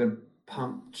them a good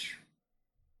punch.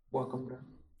 Welcome to.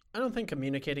 I don't think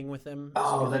communicating with them.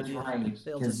 Oh, that's right.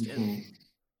 They'll just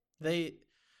they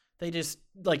just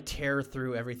like tear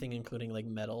through everything, including like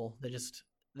metal.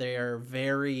 They are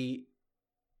very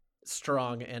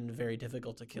strong and very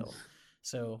difficult to kill.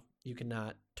 So you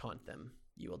cannot taunt them.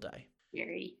 You will die.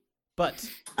 Very.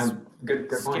 But good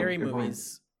scary point.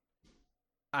 movies.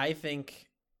 I think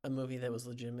a movie that was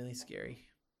legitimately scary.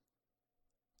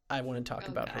 I want to talk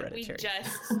about Hereditary.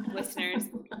 Listeners,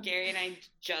 Gary and I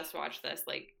just watched this.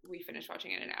 Like we finished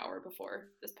watching it an hour before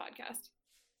this podcast.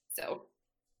 So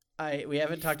we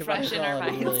haven't talked about it at all.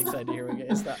 I'm really excited to hear what you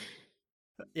guys thought.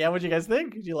 Yeah, what'd you guys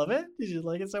think? Did you love it? Did you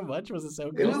like it so much? Was it so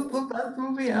good? It was the best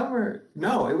movie ever.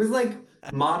 No, it was like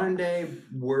modern day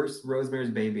worst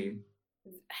Rosemary's Baby.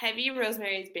 Heavy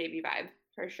Rosemary's Baby vibe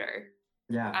for sure.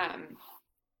 Yeah.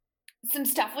 Some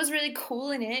stuff was really cool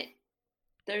in it.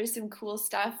 There was some cool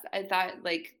stuff. I thought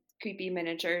like creepy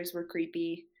miniatures were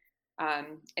creepy.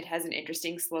 It has an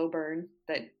interesting slow burn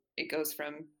that it goes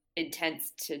from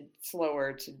intense to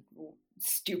slower to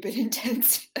stupid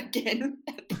intense again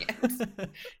at the end.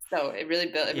 So it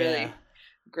really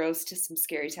grows to some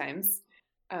scary times.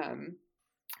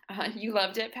 You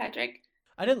loved it, Patrick?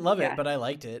 I didn't love it, but I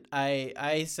liked it.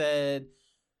 I said,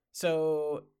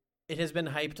 so it has been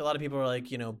hyped. A lot of people were like,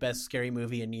 best scary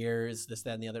movie in years, this,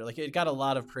 that, and the other. Like it got a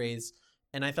lot of praise,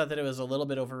 and I thought that it was a little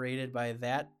bit overrated by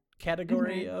that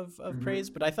category of praise,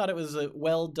 but I thought it was a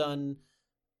well done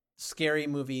scary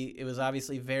movie. It was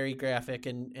obviously very graphic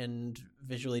and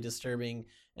visually disturbing,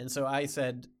 and so I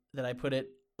said that I put it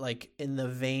like in the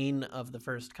vein of the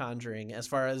first Conjuring as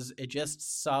far as a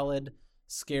just solid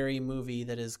scary movie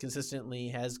that is consistently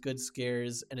has good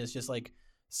scares and is just like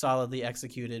solidly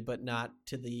executed, but not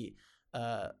to the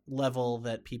level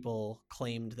that people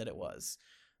claimed that it was.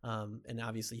 And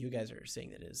obviously you guys are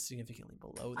saying that it is significantly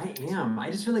below that. I am. I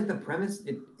just feel like the premise,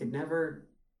 it never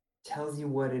tells you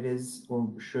what it is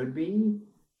or should be,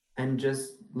 and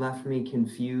just left me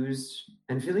confused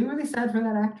and feeling really sad for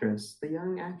that actress, the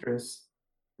young actress.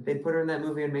 If they'd put her in that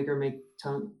movie and make her make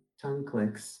tongue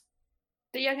clicks.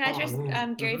 The young actress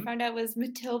man. Gary found out was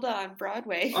Matilda on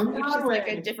Broadway, On which is like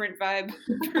Broadway. a different vibe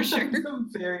for sure.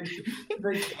 It's a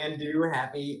very can-do,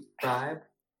 happy vibe.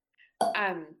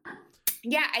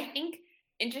 Yeah, I think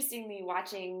interestingly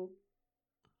watching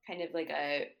kind of like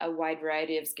a wide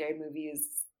variety of scary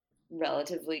movies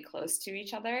relatively close to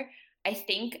each other, I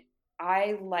think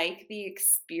I like the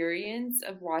experience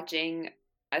of watching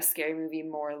a scary movie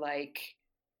more like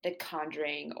The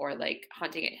Conjuring or like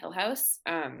Haunting at Hill House.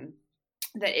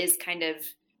 That is kind of,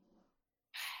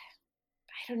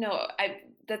 I don't know.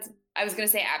 I was gonna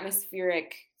say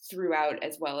atmospheric throughout,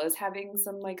 as well as having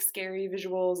some like scary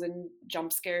visuals and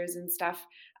jump scares and stuff.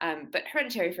 But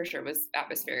Hereditary for sure was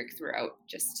atmospheric throughout,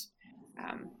 just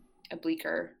a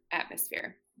bleaker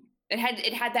atmosphere. It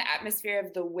had the atmosphere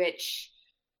of The Witch,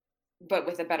 but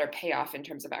with a better payoff in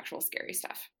terms of actual scary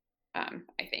stuff.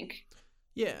 I think.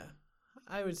 Yeah,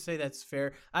 I would say that's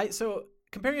fair. So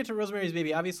comparing it to Rosemary's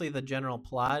Baby, obviously the general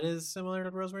plot is similar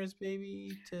to Rosemary's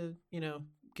Baby, to,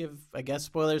 give, I guess,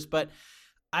 spoilers, but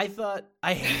I thought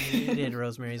I hated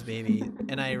Rosemary's Baby,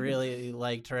 and I really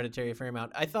liked Hereditary a fair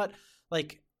amount. I thought,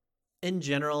 like, in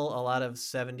general, a lot of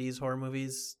 70s horror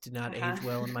movies did not age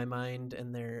well in my mind,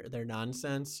 and they're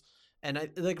nonsense. And I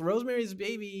like Rosemary's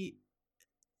Baby,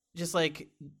 just like,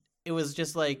 it was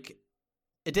just like,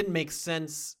 it didn't make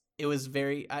sense. It was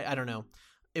very, I don't know.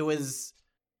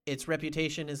 Its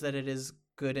reputation is that it is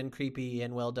good and creepy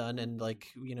and well done and like,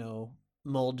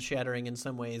 mold shattering in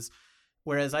some ways.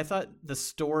 Whereas I thought the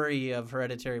story of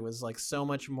Hereditary was like so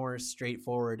much more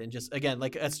straightforward and just, again,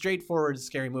 like a straightforward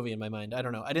scary movie in my mind. I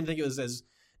don't know. I didn't think it was as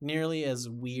nearly as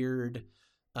weird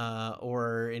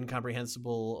or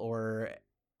incomprehensible or,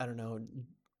 I don't know,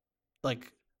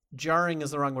 like jarring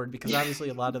is the wrong word, because obviously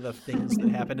a lot of the things that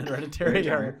happen in Hereditary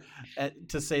are,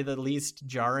 to say the least,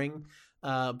 jarring.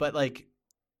 But like,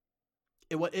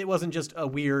 it wasn't just a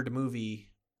weird movie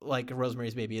like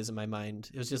Rosemary's Baby is in my mind.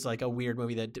 It was just like a weird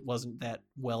movie that wasn't that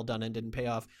well done and didn't pay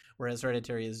off. Whereas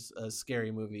Hereditary is a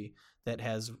scary movie that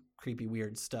has creepy,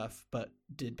 weird stuff, but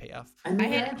did pay off. I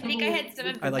think I had some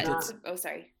of the... I liked it. Oh,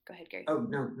 sorry. Go ahead, Gary. Oh,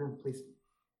 no, please.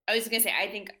 I was going to say, I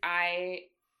think I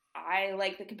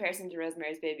like the comparison to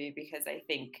Rosemary's Baby because I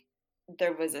think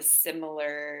there was a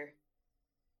similar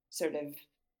sort of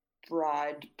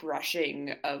broad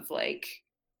brushing of like,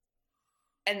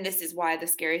 and this is why the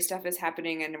scary stuff is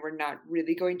happening, and we're not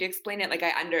really going to explain it. Like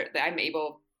I'm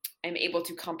able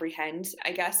to comprehend,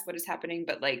 I guess, what is happening,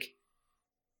 but like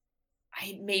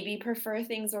I maybe prefer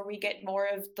things where we get more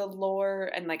of the lore,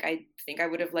 and like I think I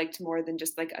would have liked more than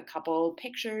just like a couple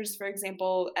pictures, for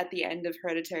example, at the end of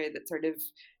Hereditary that sort of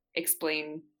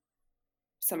explain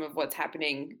some of what's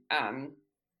happening.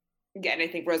 Again, I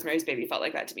think Rosemary's Baby felt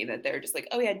like that to me, that they're just like,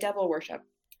 oh yeah, devil worship.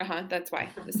 That's why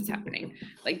this is happening.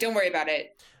 Like, don't worry about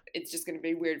it. It's just going to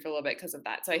be weird for a little bit because of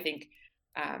that. So I think,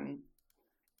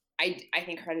 I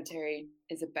think Hereditary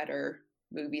is a better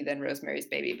movie than Rosemary's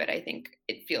Baby, but I think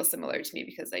it feels similar to me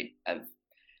because of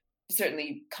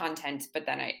certainly content. But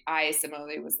then I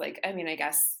similarly was like, I mean, I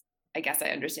guess I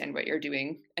understand what you're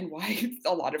doing and why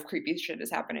a lot of creepy shit is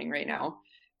happening right now.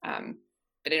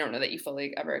 But I don't know that you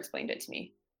fully ever explained it to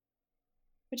me,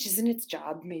 which isn't its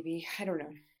job. Maybe, I don't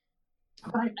know.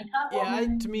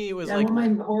 To me it was I want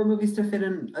my horror movies to fit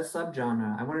in a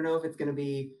subgenre. I want to know if it's going to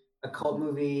be a cult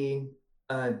movie,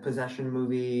 a possession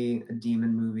movie, a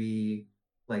demon movie,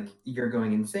 like You're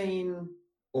Going Insane,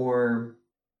 or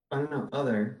I don't know,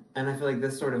 other. And I feel like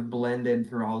this sort of blended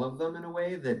through all of them in a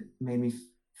way that made me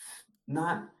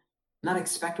not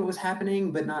expect what was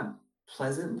happening, but not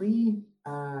pleasantly.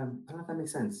 I don't know if that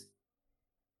makes sense.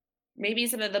 Maybe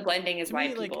some of the blending is why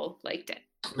people liked it.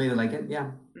 Maybe like it,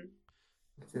 yeah. Mm-hmm.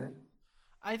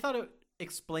 I thought it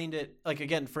explained it, like,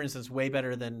 again, for instance, way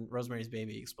better than Rosemary's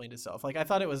Baby explained itself. Like, I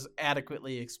thought it was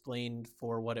adequately explained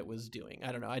for what it was doing.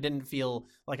 I don't know. I didn't feel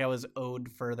like I was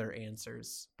owed further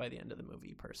answers by the end of the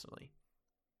movie, personally.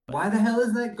 But why the hell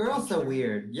is that girl so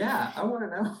weird? Yeah, I want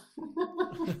to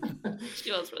know.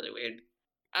 She was really weird.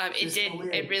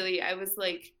 It really, I was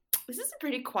like, this is a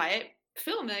pretty quiet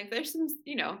film. Like, there's some,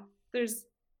 there's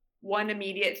one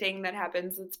immediate thing that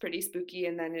happens that's pretty spooky,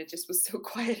 and then it just was so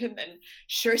quiet, and then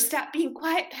sure, stop being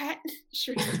quiet, Pat.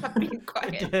 Sure, stop being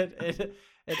quiet.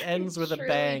 It ends with a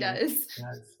bang. It does.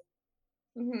 Yes.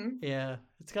 Mm-hmm. Yeah,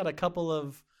 it's got a couple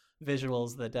of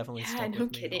visuals that definitely Yeah, stuck no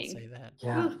with me. kidding. I'll say that.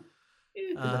 Yeah.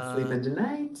 Ew. Not sleeping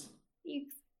tonight.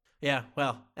 Yeah.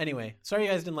 Well, anyway, sorry you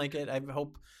guys didn't like it. I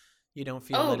hope you don't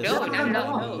feel Oh, that no, it's not at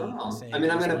all, No. I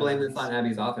mean, I'm going to blame this on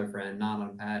Abby's author friend, not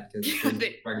on Pat, because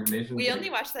his recommendations. We only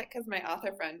watched that because my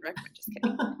author friend recommended. Just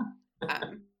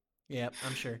kidding. Yeah,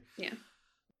 I'm sure. Yeah.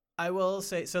 I will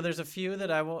say, so there's a few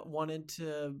that I wanted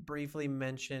to briefly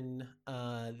mention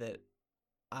that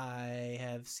I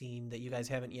have seen that you guys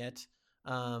haven't yet.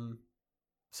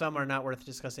 Some are not worth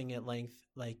discussing at length.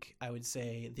 Like, I would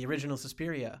say the original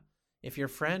Suspiria. If your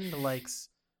friend likes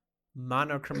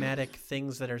monochromatic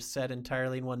things that are set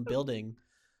entirely in one building,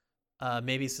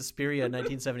 maybe Suspiria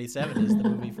 1977 is the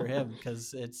movie for him,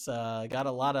 because it's got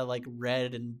a lot of like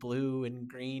red and blue and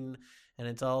green, and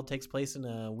it all takes place in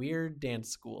a weird dance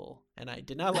school, and I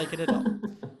did not like it at all.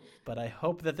 But I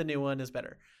hope that the new one is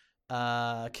better.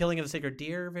 Killing of the Sacred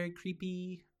Deer, very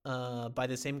creepy, by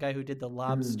the same guy who did The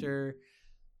Lobster.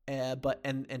 But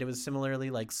it was similarly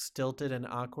like stilted and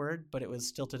awkward, but it was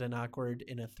stilted and awkward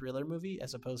in a thriller movie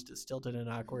as opposed to stilted and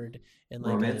awkward in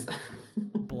like Romance.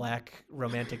 a black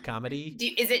romantic comedy. Do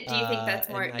you think that's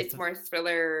more? and It's more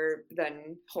thriller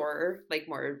than horror, like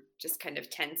more just kind of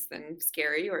tense than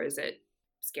scary, or is it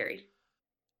scary?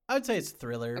 I would say it's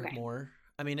thriller Okay. more.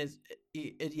 I mean,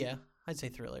 yeah, I'd say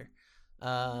thriller.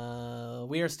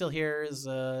 We Are Still Here is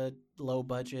a low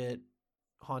budget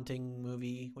haunting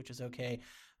movie, which is okay.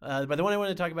 But the one I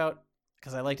wanted to talk about,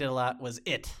 because I liked it a lot, was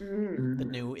It, the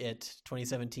new It,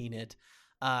 2017 It.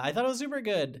 I thought it was super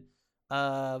good.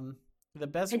 The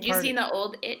best Had you part, seen the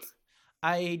old It?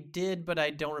 I did, but I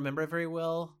don't remember it very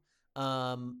well.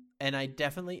 And I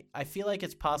feel like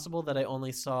it's possible that I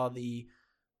only saw the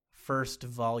first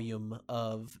volume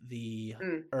of the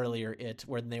earlier It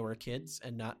when they were kids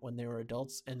and not when they were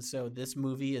adults. And so this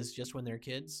movie is just when they're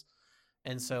kids.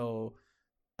 And so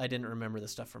I didn't remember the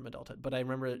stuff from adulthood, but I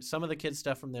remember some of the kids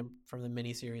stuff from the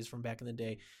miniseries from back in the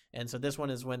day. And so this one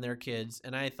is when they're kids,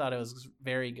 and I thought it was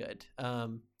very good.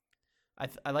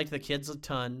 I liked the kids a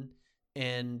ton,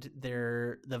 and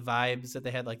the vibes that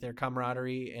they had, like their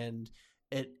camaraderie, and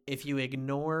if you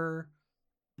ignore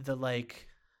the like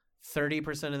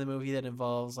 30% of the movie that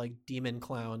involves like demon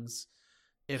clowns,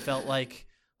 it felt like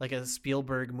a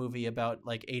Spielberg movie about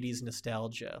like 80s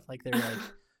nostalgia. Like they're like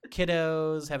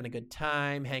kiddos having a good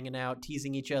time, hanging out,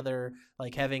 teasing each other,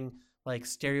 like having like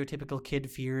stereotypical kid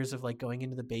fears of like going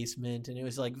into the basement, and it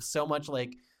was like so much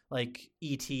like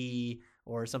E.T.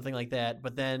 or something like that.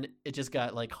 But then it just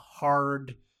got like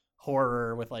hard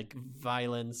horror with like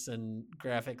violence and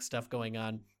graphic stuff going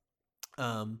on.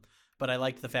 But I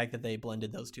liked the fact that they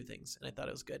blended those two things, and I thought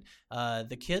it was good.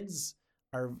 The kids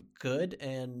are good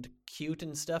and cute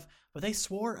and stuff, but they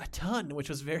swore a ton, which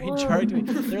was very jarring to me.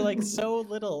 They're like so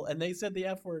little, and they said the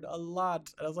F word a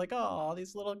lot. And I was like, oh,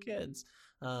 these little kids.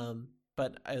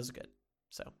 But it was good.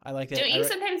 So I liked it. Don't you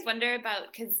sometimes wonder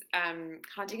about, because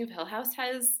Haunting of Hill House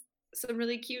has some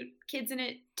really cute kids in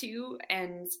it too,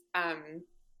 and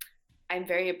I'm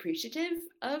very appreciative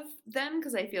of them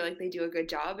because I feel like they do a good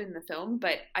job in the film,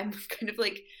 but I'm kind of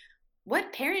like,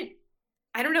 what parent?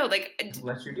 I don't know, like,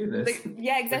 let you do this. Like,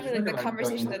 yeah, exactly. Like the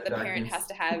conversation that the parent has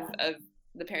to have of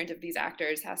the parent of these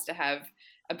actors has to have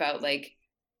about like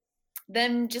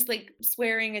them just like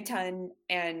swearing a ton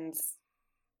and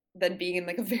then being in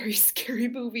like a very scary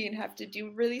movie and have to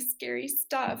do really scary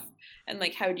stuff. And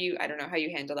like, I don't know how you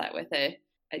handle that with a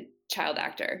child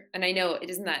actor. And I know it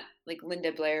isn't that like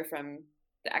Linda Blair from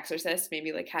The Exorcist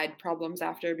maybe like had problems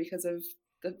after because of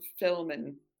the film,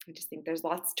 and I just think there's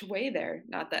lots to weigh there.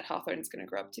 Not that Hawthorne's going to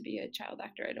grow up to be a child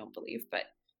actor, I don't believe, but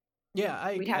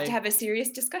yeah, we'd have to have a serious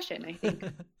discussion, I think.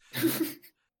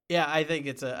 Yeah, I think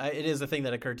it is a thing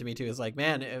that occurred to me too. Is like,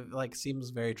 man, it like seems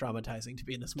very traumatizing to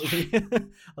be in this movie,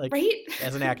 like right?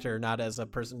 As an actor, not as a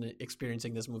person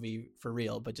experiencing this movie for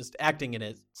real, but just acting in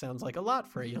it sounds like a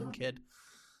lot for a young kid.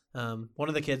 One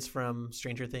of the kids from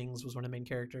Stranger Things was one of the main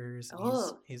characters.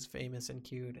 He's famous and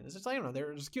cute, and it's just, I don't know,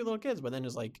 they're just cute little kids, but then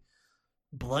just like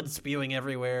blood spewing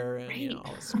everywhere and you know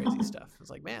all this crazy stuff. It's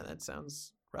like, man, that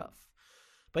sounds rough.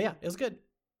 But yeah, it was good.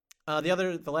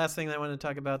 The last thing that I want to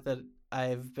talk about that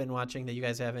I've been watching that you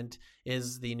guys haven't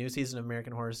is the new season of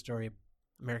American Horror Story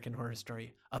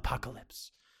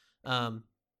Apocalypse.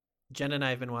 Jen and I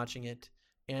have been watching it,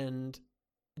 and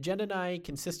Jen and I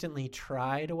consistently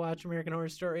try to watch American Horror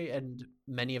Story, and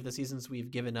many of the seasons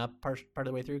we've given up part of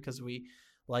the way through because we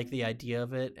like the idea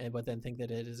of it, but then think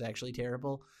that it is actually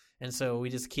terrible. And so we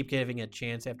just keep giving it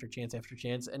chance after chance after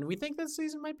chance, and we think this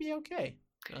season might be okay.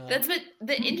 That's what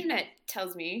the internet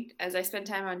tells me as I spend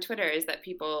time on Twitter, is that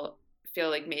people feel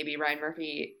like maybe Ryan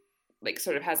Murphy like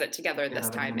sort of has it together this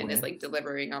Yeah, time and is like with.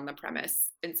 delivering on the premise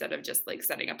instead of just like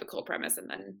setting up a cool premise and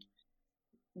then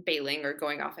bailing or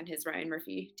going off on his Ryan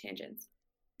Murphy tangents.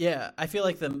 Yeah, I feel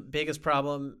like the biggest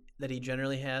problem that he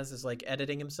generally has is like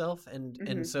editing himself,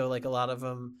 and so like a lot of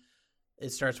them,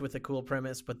 it starts with a cool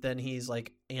premise, but then he's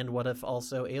like, and what if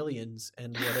also aliens,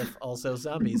 and what if also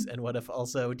zombies, and what if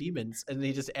also demons, and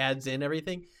he just adds in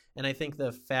everything. And I think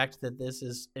the fact that this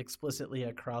is explicitly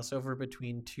a crossover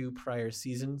between two prior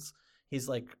seasons, he's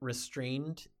like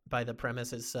restrained by the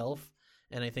premise itself,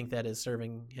 and I think that is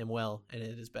serving him well, and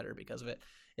it is better because of it.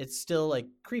 It's still like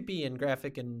creepy and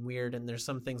graphic and weird, and there's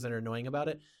some things that are annoying about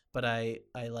it, but I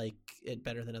like it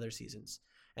better than other seasons.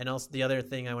 And also the other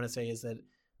thing I want to say is that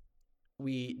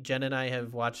Jen and I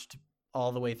have watched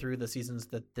all the way through the seasons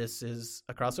that this is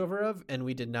a crossover of, and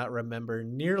we did not remember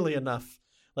nearly enough.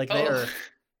 Like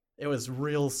it was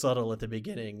real subtle at the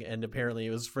beginning, and apparently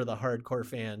it was for the hardcore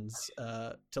fans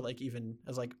to like even, I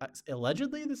was like,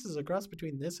 allegedly this is a cross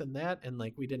between this and that, and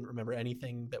like we didn't remember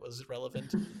anything that was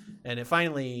relevant. And it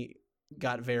finally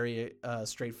got very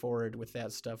straightforward with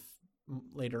that stuff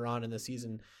later on in the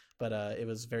season, but it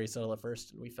was very subtle at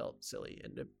first, and we felt silly,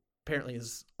 and it apparently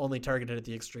is only targeted at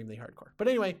the extremely hardcore. But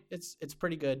anyway, it's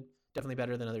pretty good, definitely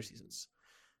better than other seasons.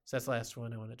 So that's the last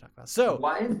one I want to talk about. So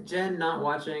Why is Jen not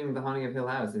watching The Haunting of Hill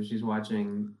House if she's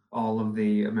watching all of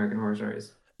the American Horror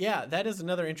Stories? yeah, that is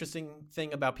another interesting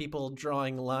thing about people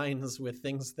drawing lines with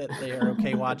things that they are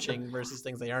okay watching versus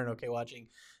things they aren't okay watching.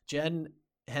 Jen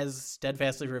has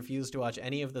steadfastly refused to watch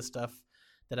any of the stuff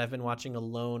that I've been watching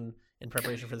alone in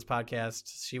preparation for this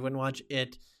podcast. She wouldn't watch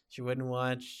it. She wouldn't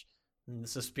watch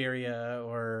Suspiria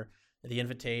or The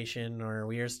Invitation or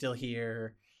We Are Still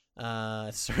Here.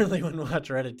 Certainly wouldn't watch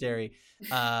Hereditary.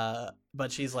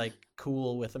 But she's like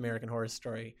cool with American Horror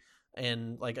Story.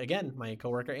 And like, again, my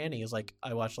coworker Annie is like,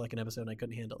 I watched like an episode and I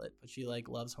couldn't handle it, but she like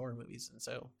loves horror movies. And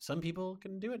so some people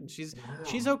can do it. And she's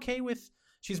okay with,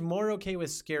 she's more okay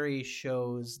with scary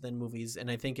shows than movies. And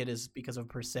I think it is because of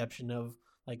perception of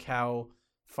like how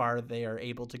far they are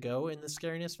able to go in the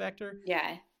scariness factor.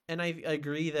 Yeah. And I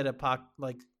agree that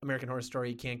like American Horror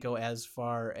Story can't go as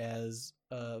far as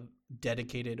a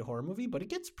dedicated horror movie, but it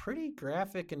gets pretty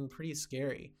graphic and pretty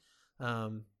scary.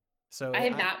 So I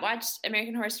have not watched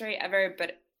American Horror Story ever,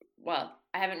 but well,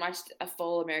 I haven't watched a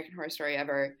full American Horror Story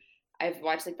ever. I've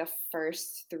watched like the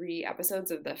first 3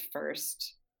 episodes of the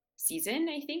first season,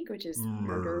 I think, which is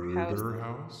Murder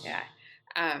House. Yeah.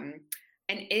 And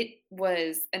it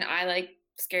was, and I like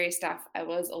scary stuff. I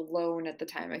was alone at the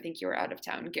time. I think you were out of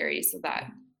town, Gary, so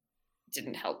that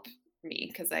didn't help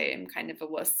me because I am kind of a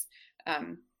wuss.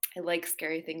 I like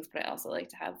scary things, but I also like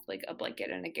to have like a blanket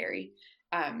and a Gary.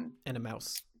 And a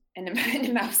mouse. And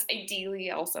a mouse,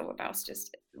 ideally also a mouse,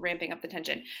 just ramping up the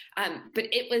tension. But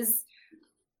it was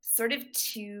sort of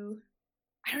too,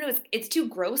 I don't know, it's too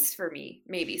gross for me,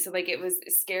 maybe. So like it was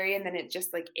scary, and then it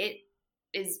just like,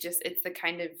 it's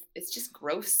just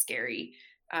gross scary.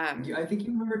 I think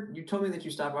you told me that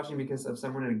you stopped watching because of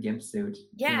someone in a GIMP suit.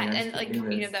 Yeah, and like,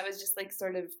 that was just like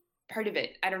sort of part of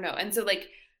it. I don't know. And so like,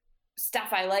 stuff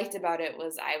I liked about it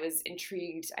was I was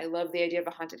intrigued. I love the idea of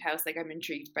a haunted house. Like I'm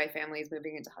intrigued by families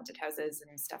moving into haunted houses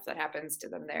and stuff that happens to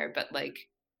them there. But like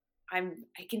I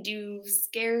can do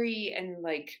scary and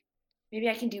like maybe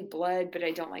I can do blood, but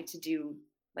I don't like to do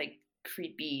like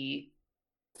creepy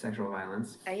sexual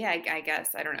violence. Yeah, I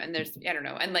guess. I don't know. And I don't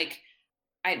know. And like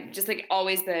I just like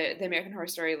always the American Horror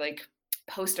Story like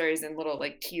posters and little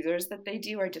like teasers that they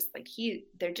do are just like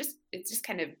it's just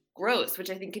kind of gross,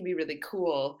 which I think can be really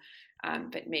cool,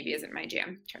 but maybe isn't my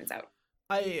jam, turns out.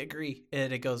 I agree.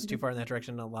 It goes too far in that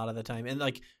direction a lot of the time, and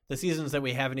like the seasons that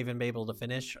we haven't even been able to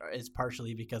finish is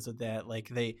partially because of that.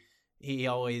 Like I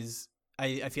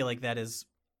feel like that is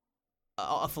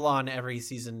a flaw in every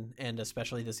season, and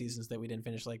especially the seasons that we didn't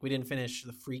finish. Like we didn't finish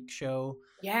the Freak Show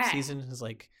season. It's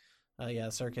like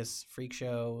Circus Freak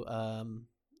Show.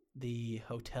 The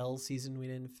Hotel season we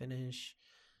didn't finish,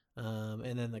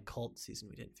 and then the Cult season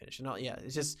we didn't finish. And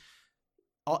it's just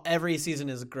every season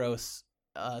is gross.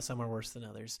 Some are worse than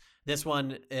others. This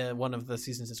one of the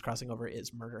seasons it's crossing over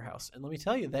is Murder House, and let me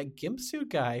tell you, that GIMP suit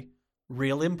guy,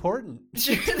 real important.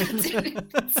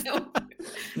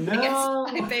 No,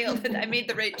 I failed. I made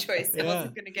the right choice. I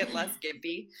wasn't going to get less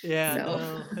gimpy. Yeah, so.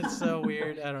 No, it's so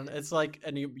weird. I don't know. It's like,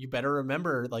 and you better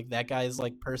remember, like that guy's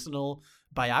like personal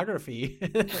biography,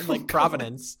 like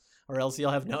provenance, or else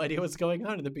you'll have no idea what's going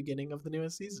on in the beginning of the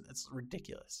newest season. It's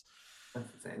ridiculous.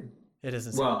 That's insane. It is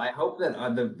insane. Well, I hope that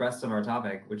the rest of our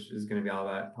topic, which is going to be all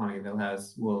about Haunting of Hill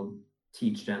House, will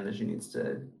teach Jen that she needs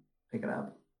to pick it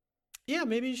up. Yeah,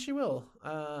 maybe she will.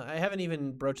 I haven't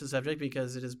even broached the subject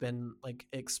because it has been like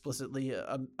explicitly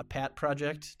a Pat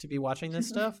project to be watching this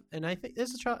stuff, and I think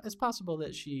it's possible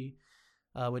that she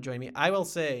would join me. I will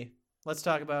say, let's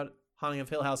talk about Haunting of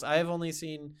Hill House. I have only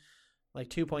seen like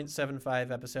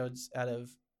 2.75 episodes out of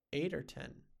 8 or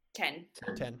 10. 10.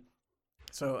 10.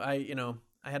 So I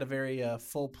had a very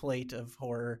full plate of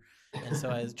horror, and so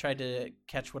I tried to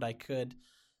catch what I could.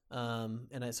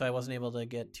 So I wasn't able to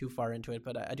get too far into it,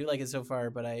 but I do like it so far,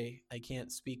 but I can't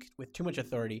speak with too much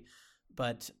authority.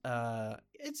 But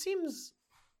it seems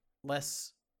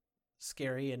less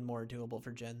scary and more doable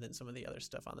for Jen than some of the other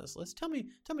stuff on this list. Tell me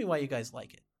why you guys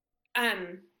like it.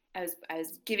 I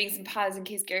was giving some pause in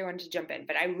case Gary wanted to jump in,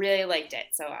 but I really liked it,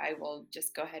 so I will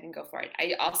just go ahead and go for it.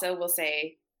 I also will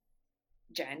say,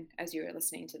 Jen, as you were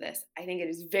listening to this, I think it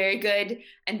is very good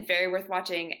and very worth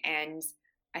watching, and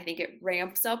I think it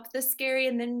ramps up the scary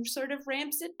and then sort of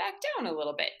ramps it back down a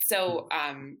little bit. So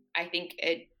I think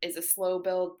it is a slow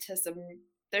build to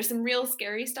there's some real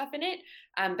scary stuff in it,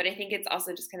 but I think it's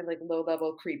also just kind of like low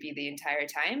level creepy the entire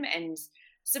time, and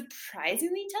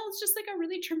surprisingly tells just like a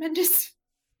really tremendous,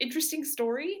 interesting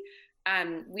story.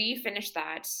 We finished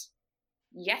that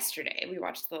yesterday. We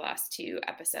watched the last 2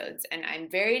 episodes, and I'm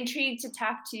very intrigued to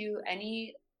talk to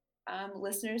any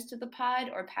listeners to the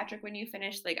pod, or Patrick, when you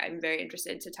finish. Like, I'm very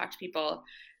interested to talk to people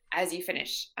as you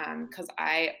finish, because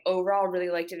I overall really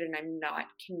liked it, and I'm not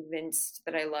convinced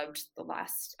that I loved the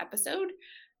last episode,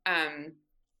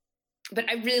 but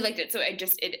I really liked it. So I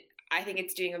think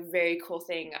it's doing a very cool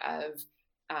thing of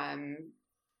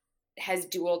has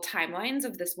dual timelines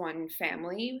of this one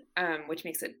family, which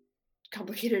makes it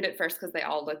complicated at first because they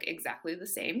all look exactly the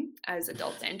same as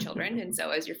adults and children, and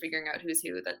so as you're figuring out who's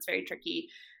who, that's very tricky.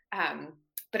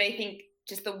 But I think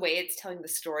just the way it's telling the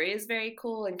story is very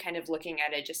cool, and kind of looking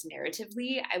at it just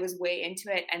narratively, I was way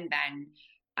into it. And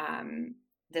then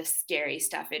the scary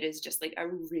stuff, it is just like a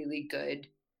really good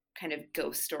kind of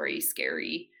ghost story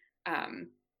scary.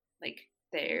 Like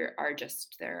there are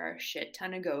a shit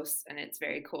ton of ghosts, and it's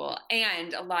very cool.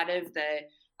 And a lot of the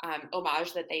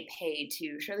homage that they pay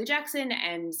to Shirley Jackson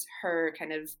and her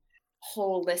kind of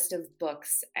whole list of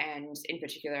books, and in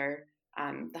particular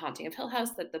The Haunting of Hill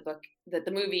House, that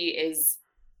the movie is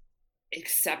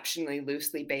exceptionally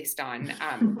loosely based on.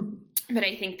 But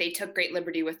I think they took great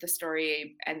liberty with the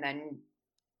story, and then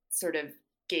sort of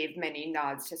gave many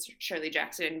nods to Shirley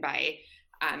Jackson by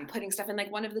putting stuff in,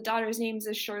 like one of the daughters' names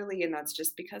is Shirley, and that's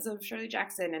just because of Shirley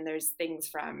Jackson. And there's things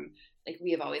from like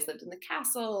We Have Always Lived in the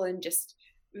Castle, and just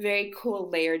very cool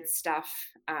layered stuff,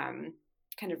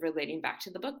 kind of relating back to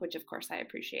the book, which of course I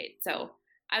appreciate. So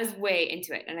I was way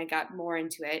into it, and I got more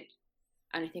into it.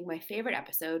 And I think my favorite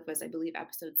episode was, I believe,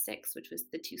 episode 6, which was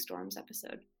the 2 Storms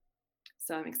episode.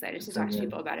 So I'm excited to talk to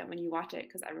people about it when you watch it,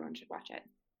 because everyone should watch it.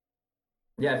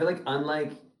 Yeah, I feel like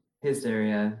unlike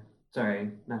Hysteria,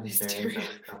 not Hysteria.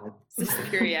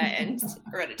 Suspiria and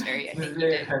Hereditary, I think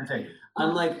Hereditary.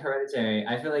 Unlike Hereditary,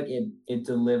 I feel like it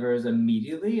delivers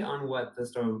immediately on what the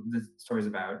story's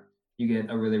about. You get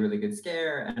a really, really good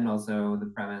scare, and also the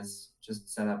premise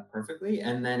just set up perfectly,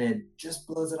 and then it just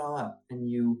blows it all up, and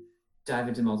you dive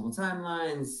into multiple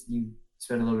timelines, you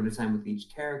spend a little bit of time with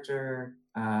each character.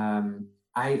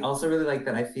 I also really like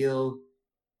that I feel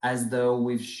as though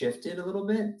we've shifted a little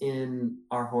bit in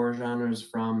our horror genres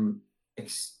from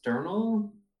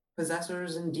external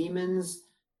possessors and demons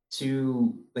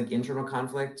to like internal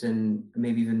conflict and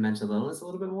maybe even mental illness a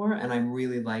little bit more. And I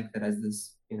really like that as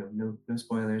this, no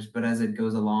spoilers, but as it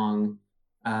goes along,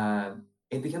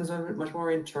 it becomes a much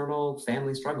more internal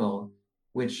family struggle,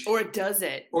 Or does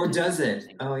it?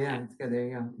 Oh yeah, it's good. There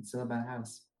you go. It's still about a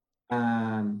house.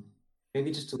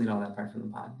 Maybe just delete all that part from the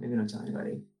pod. Maybe don't tell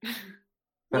anybody.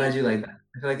 But I do like that.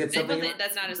 I feel like it's something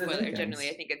that's not a spoiler. Generally,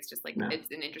 I think it's just like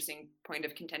it's an interesting point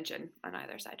of contention on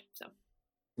either side. So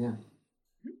yeah.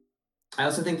 I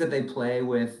also think that they play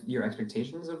with your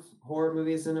expectations of horror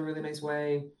movies in a really nice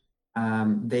way.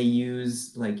 They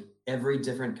use like every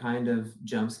different kind of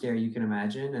jump scare you can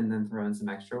imagine, and then throw in some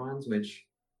extra ones, which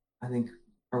I think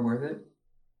are worth it.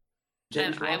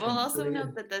 And I will also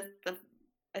note that the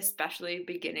especially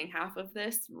beginning half of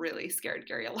this really scared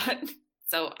Gary a lot.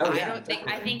 So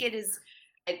I think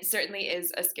it certainly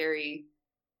is a scary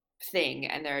thing,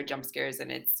 and there are jump scares,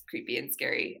 and it's creepy and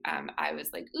scary. I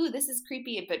was like, ooh, this is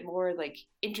creepy, but more like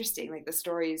interesting. Like the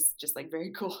story's just like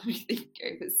very cool. I think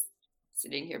Gary was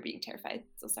sitting here being terrified.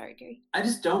 So sorry, Gary. I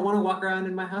just don't want to walk around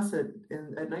in my house at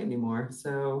night anymore.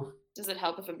 So does it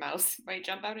help if a mouse might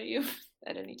jump out at you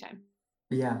at any time?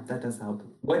 Yeah, that does help.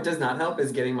 What does not help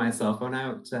is getting my cell phone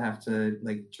out to have to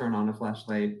like turn on a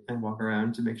flashlight and walk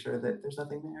around to make sure that there's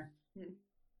nothing there.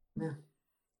 Yeah.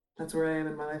 That's where I am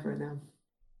in my life right now.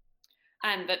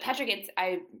 But Patrick,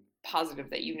 I'm positive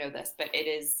that you know this, but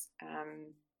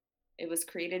it was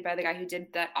created by the guy who did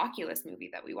that Oculus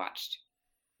movie that we watched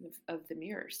of the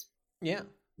mirrors. Yeah,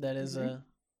 that is Mhm. a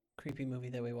creepy movie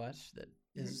that we watched that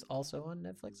is also on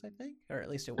Netflix, I think, or at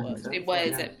least it I think was. so. It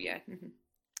was, Yeah. yeah. Mhm.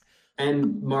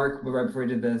 And Mark, right before we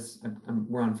did this,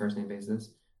 we're on first name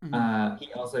basis.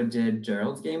 He also did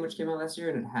Gerald's Game, which came out last year,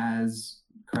 and it has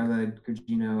Carla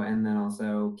Gugino and then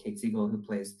also Kate Siegel, who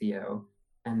plays Theo.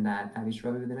 And that Abby should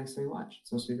probably be the next thing we watch. It's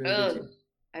supposed to be really good too.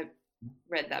 I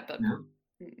read that book. No?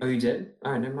 Oh, you did?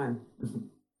 All right, never mind.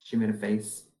 She made a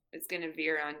face. It's going to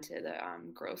veer onto the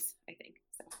gross, I think.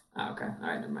 So Oh, okay. All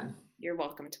right, never mind. you're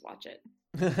welcome to watch it.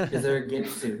 Is there a gimp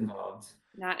suit involved?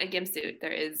 Not a gimp suit.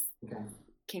 There is Okay.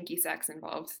 kinky sex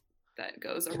involved that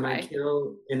goes Can I awry.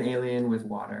 kill an alien with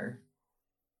water?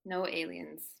 No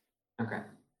aliens. Okay.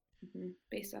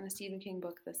 Based on a Stephen King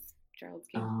book, this Gerald's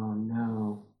Game. Oh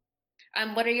no.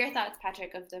 What are your thoughts,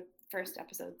 Patrick, of the first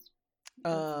episodes?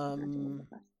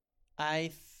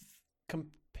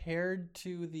 Compared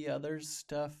to the other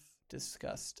stuff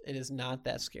discussed, it is not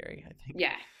that scary, I think.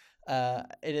 Yeah.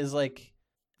 It is like,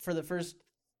 for the first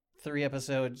 3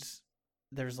 episodes,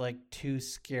 there's like 2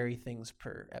 scary things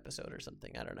per episode or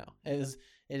something. I don't know.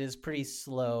 It is pretty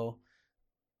slow.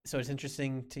 So it's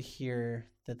interesting to hear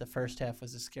that the first half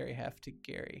was a scary half to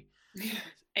Gary.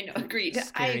 I know, agreed.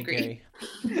 Scary I agree.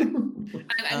 Gary.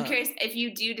 I'm curious if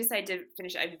you do decide to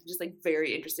finish. I'm just like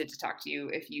very interested to talk to you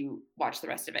if you watch the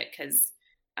rest of it, because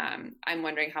I'm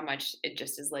wondering how much it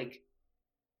just is like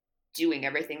doing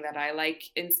everything that I like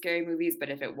in scary movies, but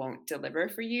if it won't deliver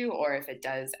for you, or if it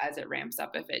does as it ramps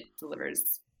up, if it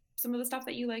delivers some of the stuff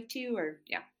that you like too, or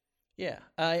yeah. Yeah,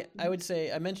 I would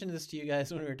say, I mentioned this to you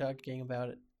guys when we were talking about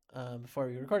it before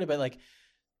we recorded, but like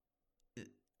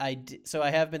so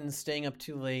I have been staying up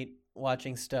too late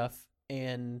watching stuff,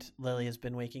 and Lily has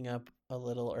been waking up a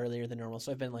little earlier than normal,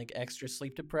 so I've been like extra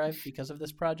sleep deprived because of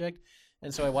this project.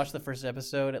 And so I watched the first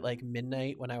episode at like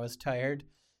midnight when I was tired,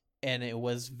 and it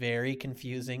was very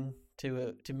confusing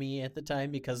to me at the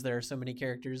time because there are so many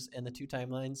characters and the 2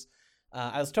 timelines.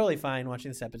 I was totally fine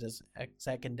watching this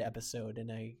second episode,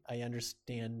 and I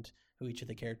understand who each of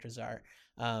the characters are,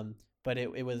 but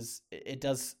it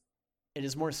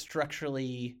is more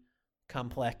structurally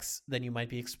complex than you might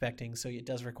be expecting, so it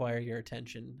does require your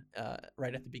attention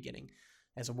right at the beginning.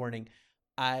 As a warning,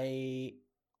 I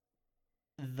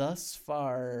thus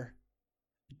far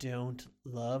don't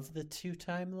love the 2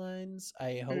 timelines.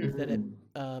 I hope that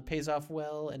it pays off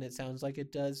well, and it sounds like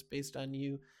it does based on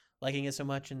you liking it so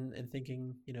much and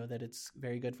thinking, that it's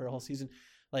very good for a whole season.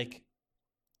 Like,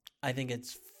 I think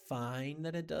it's fine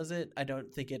that it does it. I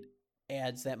don't think it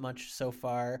adds that much so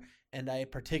far, and I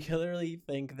particularly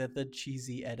think that the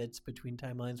cheesy edits between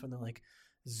timelines when they're like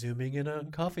zooming in on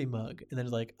a coffee mug, and then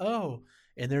it's like, oh,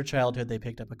 in their childhood they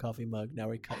picked up a coffee mug, now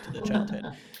we cut to the childhood.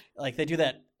 Like, they do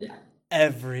that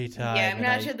every time. Yeah, I'm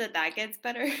not sure that gets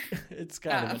better. It's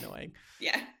kind of annoying.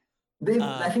 Yeah.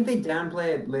 I think they downplay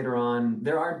it later on.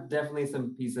 There are definitely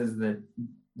some pieces that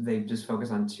they just focus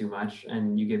on too much,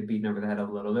 and you get beaten over the head a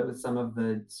little bit with some of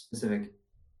the specific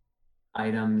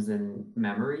items and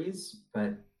memories,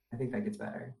 but I think that gets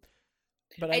better.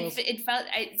 But it felt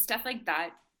stuff like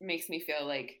that makes me feel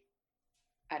like,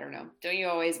 I don't know. Don't you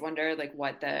always wonder like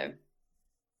what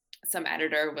some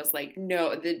editor was like,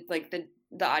 no, the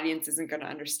audience isn't going to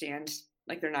understand.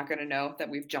 Like, they're not going to know that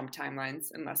we've jumped timelines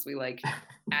unless we like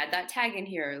add that tag in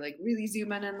here, like really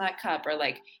zoom in on that cup, or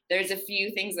like there's a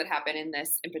few things that happen in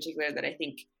this in particular that I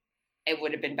think it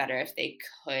would have been better if they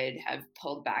could have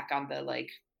pulled back on the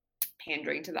like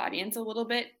pandering to the audience a little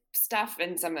bit stuff,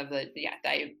 and some of the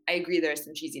I agree there's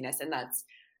some cheesiness, and that's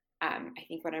I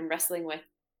think what I'm wrestling with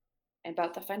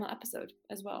about the final episode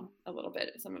as well, a little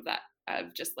bit, some of that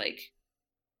of just like,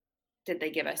 did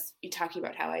they give us, you talking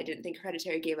about how I didn't think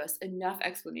Hereditary gave us enough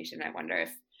explanation. I wonder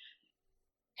if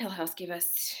Hill House gave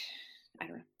us, I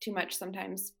don't know, too much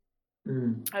sometimes.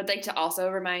 I would like to also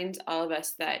remind all of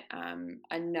us that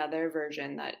another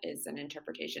version that is an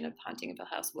interpretation of The Haunting of Hill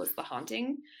House was The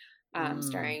Haunting,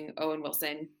 starring Owen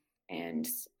Wilson and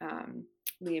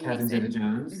Liam Catherine Neeson.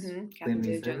 Zeta-Jones. Catherine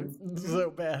Zeta-Jones. So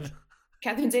bad.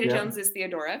 Catherine Zeta-Jones is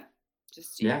Theodora,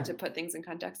 just to put things in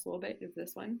context a little bit of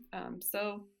this one.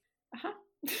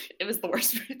 It was the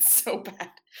worst, but it's so bad.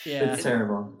 Yeah, it's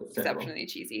terrible. Exceptionally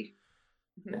cheesy.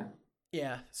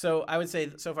 Yeah. So I would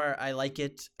say so far I like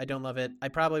it. I don't love it. I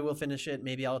probably will finish it.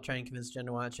 Maybe I'll try and convince Jen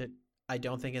to watch it. I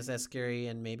don't think it's that scary,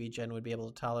 and maybe Jen would be able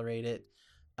to tolerate it.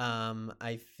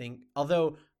 I think,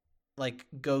 although like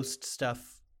ghost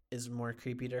stuff is more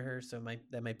creepy to her, so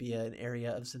that might be an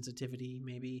area of sensitivity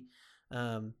maybe.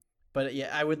 But yeah,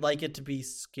 I would like it to be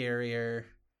scarier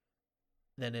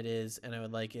than it is, and I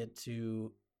would like it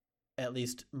to at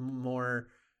least more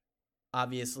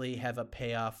obviously have a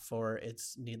payoff for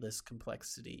its needless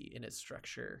complexity in its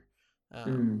structure,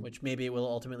 which maybe it will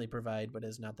ultimately provide, but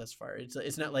is not thus far.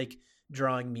 It's not like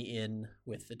drawing me in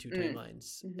with the two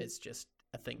timelines. It's just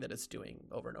a thing that it's doing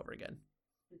over and over again.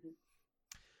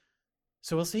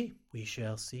 So we'll see. We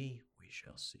shall see. We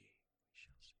shall see. We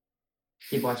shall see.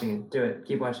 Keep watching it. Do it.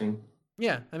 Keep watching.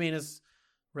 Yeah, I mean, it's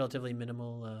relatively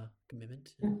minimal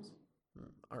commitment.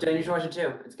 Jen, you should watch it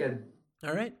too. It's good.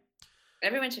 All right.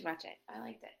 Everyone should watch it. I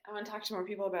liked it. I want to talk to more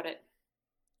people about it.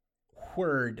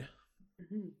 Word.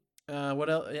 What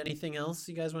else? Anything else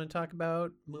you guys want to talk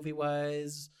about,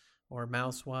 movie-wise or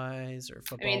mouse-wise or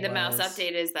football? I mean, the mouse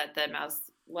update is that the mouse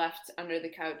left under the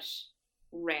couch,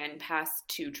 ran past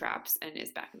 2 traps, and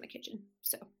is back in the kitchen.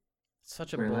 So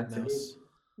such a bold mouse.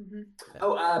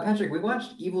 Oh, Patrick, we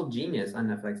watched Evil Genius on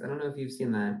Netflix. I don't know if you've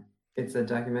seen that. It's a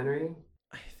documentary.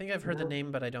 I think I've heard the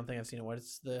name, but I don't think I've seen it.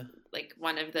 What's the like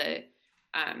one of the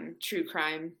true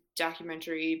crime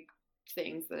documentary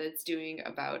things that it's doing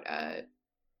about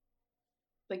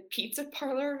like pizza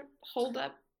parlor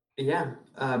holdup? Yeah,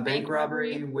 bank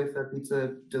robbery with a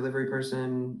pizza delivery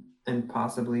person and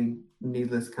possibly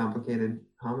needless complicated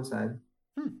homicide.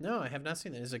 No, I have not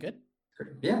seen it. Is it good?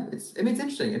 Yeah, it's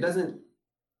interesting. I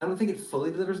don't think it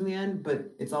fully delivers in the end, but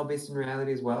it's all based in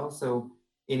reality as well. So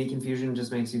any confusion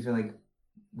just makes you feel like,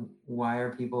 why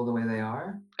are people the way they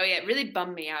are? Oh yeah, it really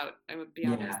bummed me out. I would be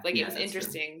honest. Like it was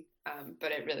interesting,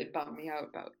 but it really bummed me out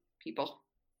about people.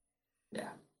 Yeah,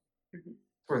 it's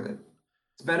worth it.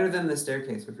 It's better than The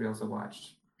Staircase, which we also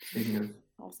watched. Speaking of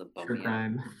also true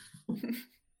crime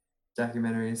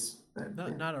documentaries.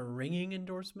 But, not a ringing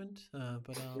endorsement,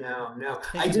 but no.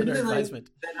 I did really like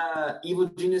that Evil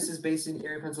Genius is based in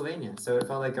Erie, Pennsylvania, so it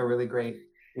felt like a really great,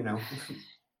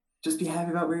 just be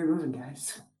happy about where you're moving,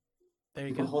 guys. There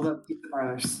you go. Hold up pizza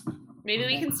parlors. Maybe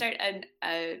we can start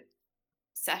a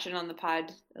session on the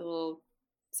pod, a little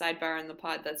sidebar on the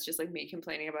pod that's just like me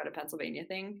complaining about a Pennsylvania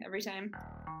thing every time.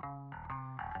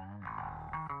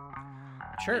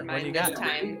 Sure. What do you got?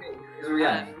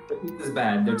 The pizza's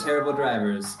bad. They're terrible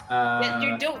drivers.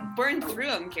 You don't burn through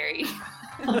them, Gary.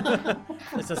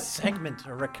 It's a segment,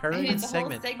 a recurring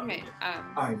segment. Whole segment.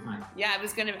 All right, fine. Yeah, I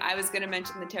was gonna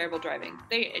mention the terrible driving.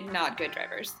 They're not good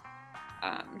drivers.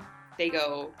 They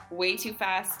go way too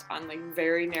fast on like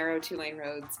very narrow 2-lane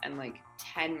roads and like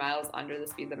 10 miles under the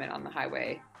speed limit on the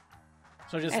highway.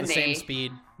 So just the same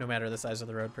speed, no matter the size of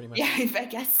the road, pretty much. Yeah, I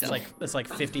guess so. It's like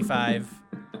 55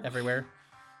 everywhere.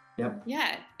 Yep.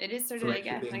 Yeah, it is sort of. I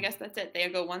guess that's it. They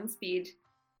go one speed.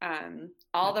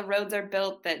 All the roads are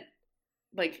built that,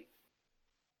 like,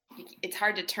 it's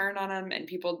hard to turn on them, and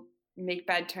people make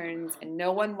bad turns, and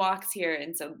no one walks here,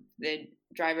 and so the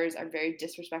drivers are very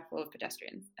disrespectful of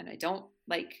pedestrians, and I don't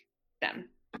like them.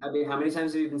 I mean, how many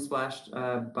times have you been splashed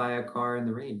by a car in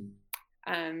the rain?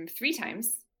 3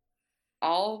 times,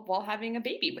 all while having a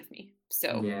baby with me.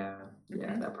 So yeah,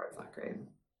 that part's not great.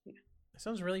 Yeah. That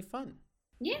sounds really fun.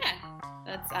 Yeah,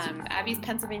 that's Abby's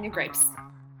Pennsylvania Gripes.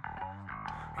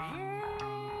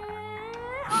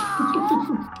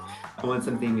 I want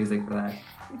some theme music for that.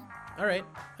 All right,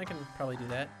 I can probably do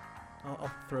that.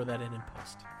 I'll throw that in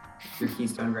post. Your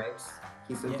Keystone Gripes,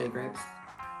 Keystone State Gripes.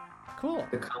 Cool.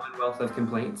 The Commonwealth of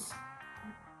Complaints.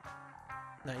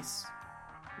 Nice.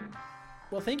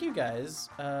 Well, thank you guys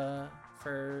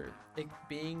for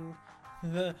being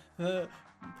the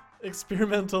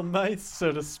experimental mice,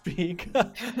 so to speak,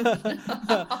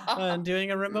 and doing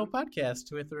a remote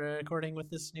podcast with recording with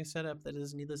this new setup that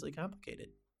is needlessly complicated.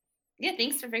 Yeah,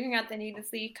 thanks for figuring out the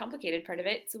needlessly complicated part of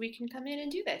it so we can come in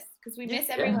and do this because we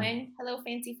miss everyone. Hello,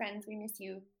 fancy friends. We miss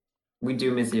you. We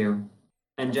do miss you.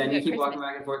 And Jen, you keep walking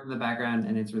back and forth in the background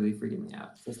and it's really freaking me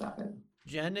out. So stop it.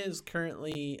 Jen is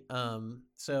currently,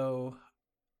 so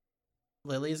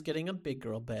Lily's getting a big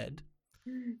girl bed.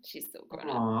 She's so grown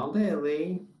up. Aw,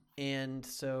 Lily. And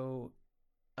so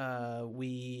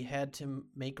we had to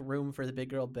make room for the big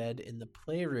girl bed in the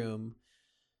playroom.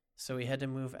 So we had to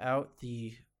move out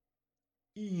the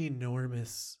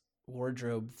enormous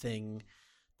wardrobe thing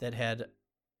that had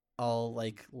all,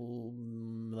 like,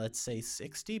 let's say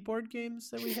 60 board games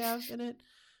that we have in it,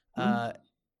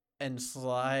 and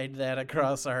slide that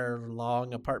across our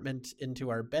long apartment into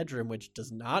our bedroom, which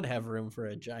does not have room for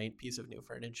a giant piece of new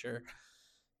furniture,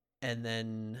 and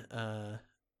then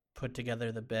put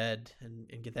together the bed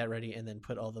and get that ready, and then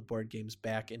put all the board games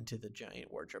back into the giant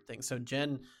wardrobe thing. So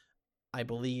Jen, I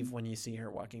believe when you see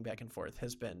her walking back and forth,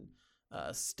 has been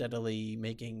steadily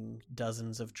making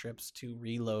dozens of trips to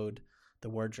reload the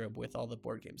wardrobe with all the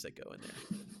board games that go in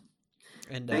there.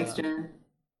 And Thanks, Jen.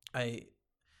 I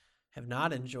have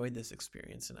not enjoyed this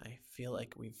experience, and I feel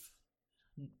like we've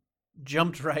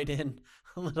jumped right in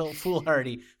a little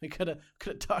foolhardy. We could have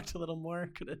talked a little more.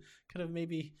 Could have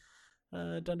maybe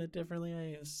done it differently.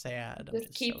 I was sad. I'm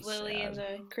Just keep so Lily sad. in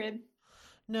the crib.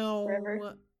 No,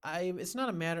 forever? it's not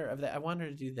a matter of that. I want her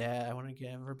to do that. I want to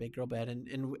give her big girl bed,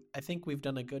 and I think we've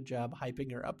done a good job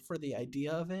hyping her up for the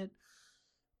idea of it.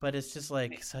 But it's just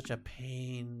like such a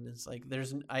pain. It's like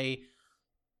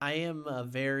I am a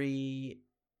very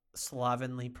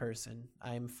slovenly person.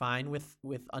 I'm fine with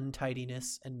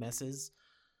untidiness and messes.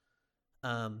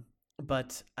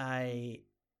 But I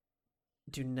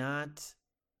do not.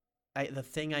 The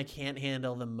thing I can't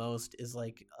handle the most is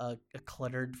like a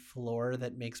cluttered floor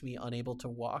that makes me unable to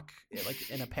walk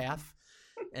like in a path.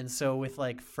 And so with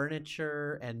like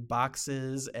furniture and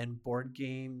boxes and board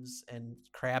games and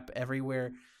crap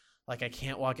everywhere, like I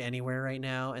can't walk anywhere right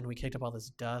now. And we kicked up all this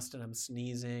dust and I'm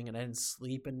sneezing and I didn't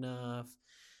sleep enough.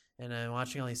 And I'm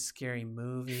watching all these scary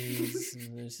movies,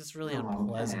 and it's just really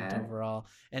unpleasant man. overall.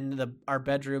 And our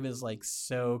bedroom is like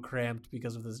so cramped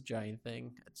because of this giant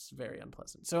thing. It's very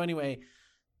unpleasant. So anyway,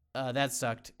 that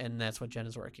sucked, and that's what Jen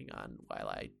is working on while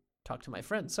I talk to my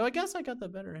friends. So I guess I got the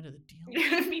better end of the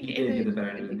deal. I mean, You did get the better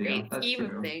end of the deal. great That's scheme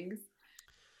true. of things.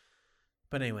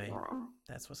 But anyway, Aw.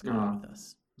 that's what's going on with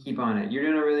us. Keep on it. You're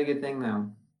doing a really good thing, though.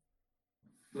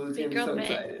 Lily's Big gonna be girl so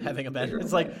bed. excited. Having a bed. Big girl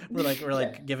It's like bed. we're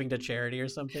like giving to charity or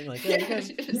something. Like, yeah,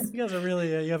 you guys are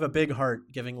really you have a big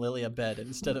heart giving Lily a bed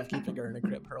instead of keeping her in a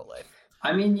crib her whole life.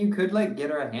 I mean, you could like get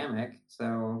her a hammock.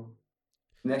 So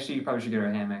actually, you probably should get her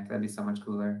a hammock. That'd be so much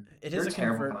cooler. It You're is a a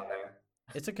terrible father.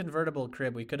 It's a convertible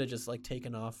crib. We could have just like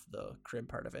taken off the crib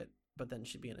part of it, but then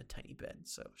she'd be in a tiny bed.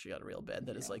 So she got a real bed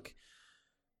that is like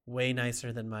way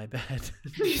nicer than my bed.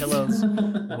 Pillows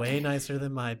way nicer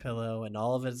than my pillow, and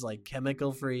all of it's like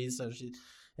chemical free. So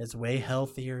it's way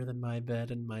healthier than my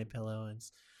bed and my pillow. And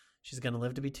she's gonna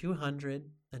live to be 200,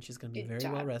 and she's gonna be Good very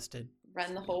job. well rested.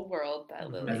 Run the whole world, that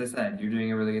Mhm. Lily. As I said, you're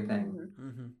doing a really good thing. Mhm.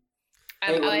 Mm-hmm.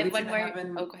 Hey, what do I you have think's one gonna more.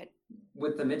 happen? Oh, go ahead.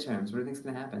 With the midterms, what do you think's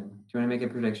gonna happen? Do you want to make a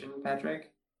prediction,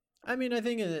 Patrick? I mean, I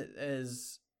think it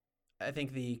is. I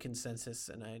think the consensus,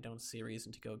 and I don't see a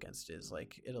reason to go against it, is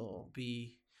like it'll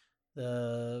be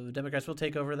the Democrats will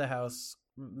take over the House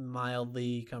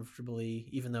mildly, comfortably,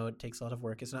 even though it takes a lot of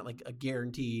work. It's not like a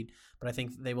guaranteed, but I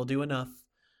think they will do enough,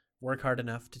 work hard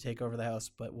enough to take over the House,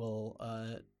 but will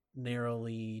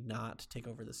narrowly not take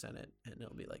over the Senate, and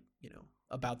it'll be like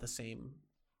about the same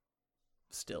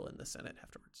still in the Senate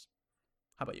afterwards.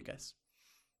 How about you guys?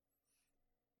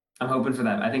 I'm hoping for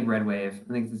that. I think red wave.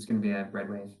 I think it's going to be a red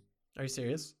wave. Are you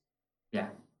serious? Yeah,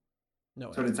 No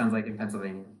that's way. what it sounds like in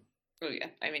Pennsylvania. Oh yeah.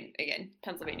 I mean, again,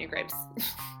 Pennsylvania grapes.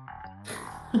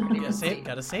 Gotta save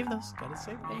those. Gotta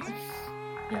save those.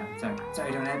 Yeah, sorry,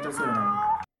 don't say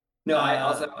that. No, I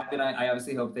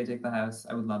obviously hope they take the House.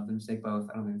 I would love them to take both.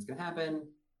 I don't think it's gonna happen.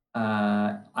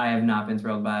 I have not been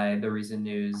thrilled by the recent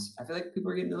news. I feel like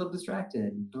people are getting a little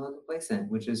distracted, a little complacent,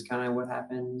 which is kind of what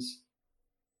happened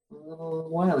a little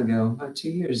while ago, about 2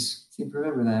 years. I seem to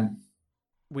remember that.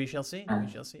 We shall see.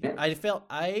 We shall see. Yeah.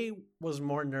 I was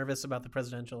more nervous about the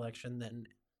presidential election than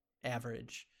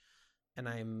average, and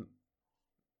I'm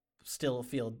still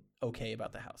feel okay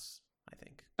about the House. I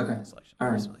think. Okay. This election, All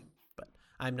right. personally, but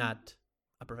I'm not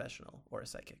a professional or a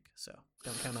psychic, so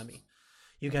don't count on me.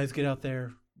 You guys get out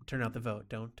there, turn out the vote.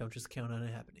 Don't just count on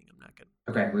it happening. I'm not good.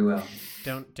 Okay, we will.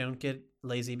 Don't get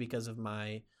lazy because of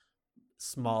my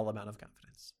small amount of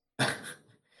confidence.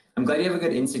 I'm glad you have a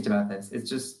good instinct about this. It's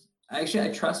just actually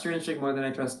I trust your instinct more than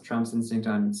I trust Trump's instinct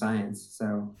on science.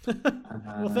 So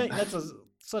Well, that's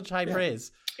such high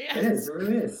praise. Yes. it is. It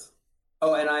really is.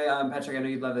 Oh, and Patrick, I know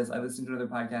you'd love this. I listened to another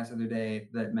podcast the other day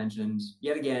that mentioned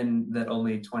yet again that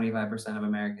only 25% of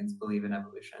Americans believe in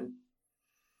evolution.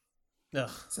 Ugh,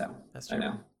 So that's I true.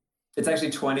 know it's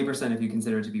actually 20% if you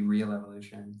consider it to be real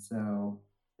evolution. So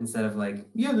instead of like,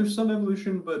 yeah, there's some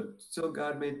evolution, but still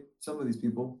God made some of these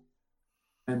people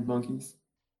and monkeys.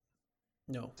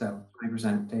 No, So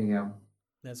 20%. There you go.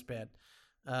 that's bad.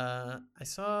 I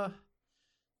saw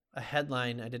a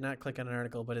headline. I did not click on an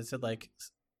article, but it said like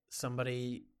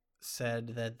somebody said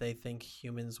that they think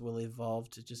humans will evolve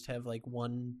to just have like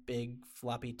one big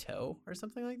floppy toe or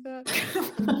something like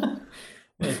that.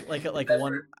 With like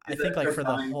one. I think like for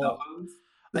the whole.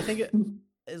 I think it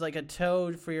is like a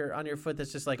toe for on your foot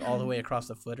that's just like all the way across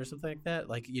the foot or something like that.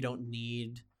 Like you don't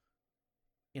need,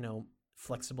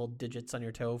 flexible digits on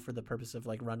your toe for the purpose of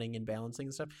like running and balancing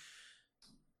and stuff.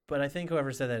 But I think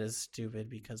whoever said that is stupid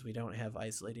because we don't have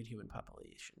isolated human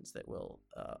populations that will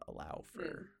allow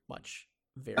for much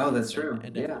variance. that's true.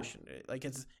 And Yeah. evolution. Like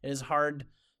it is hard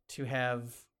to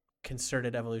have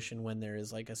concerted evolution when there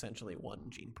is like essentially one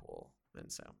gene pool.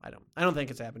 And so I don't think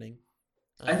it's happening.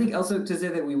 I think also to say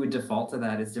that we would default to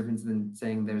that is different than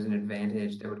saying there's an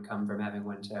advantage that would come from having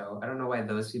one toe. I don't know why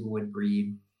those people would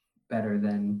breed better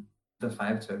than the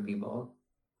 5-toed people.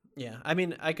 Yeah, I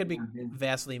mean, I could be Yeah.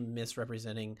 vastly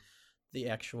misrepresenting the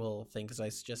actual thing because I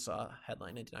just saw a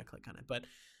headline and did not click on it. But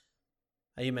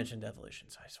you mentioned evolution,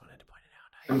 so I just wanted to point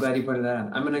it out. I'm glad you pointed that out.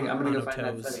 I'm gonna go find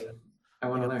that Monotoes. study. I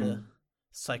want to got learn. the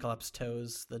Cyclops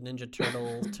toes, the Ninja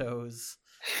Turtle toes.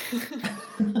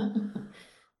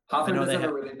 Hawthorne know does they have have-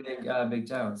 a really big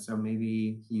toe, so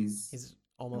maybe He's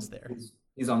almost there.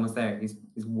 He's almost there. He's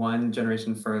one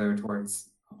generation further towards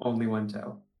only one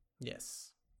toe.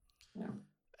 Yes. Yeah.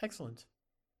 Excellent.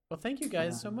 Well, thank you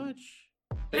guys so much.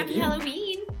 Thank Happy you.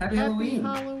 Halloween. Happy Halloween.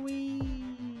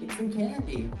 Halloween. Eat some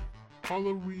candy.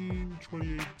 Halloween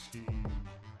 2018.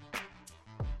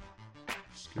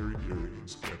 Scary Gary and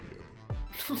Scabby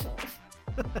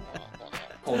Abby.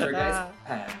 Poltergeist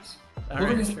pet. All right,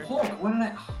 Poltergeist sure. Polk. What did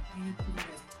I? Oh man,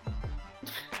 Poltergeist.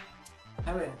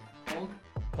 How did Polk?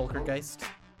 Poltergeist.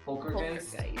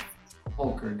 Poltergeist. Poltergeist.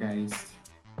 Poltergeist.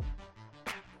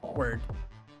 Word.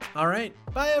 All right.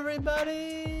 Bye,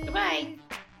 everybody. Goodbye.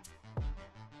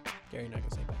 Gary, not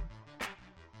gonna say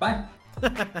bye.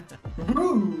 Bye.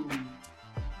 Woo!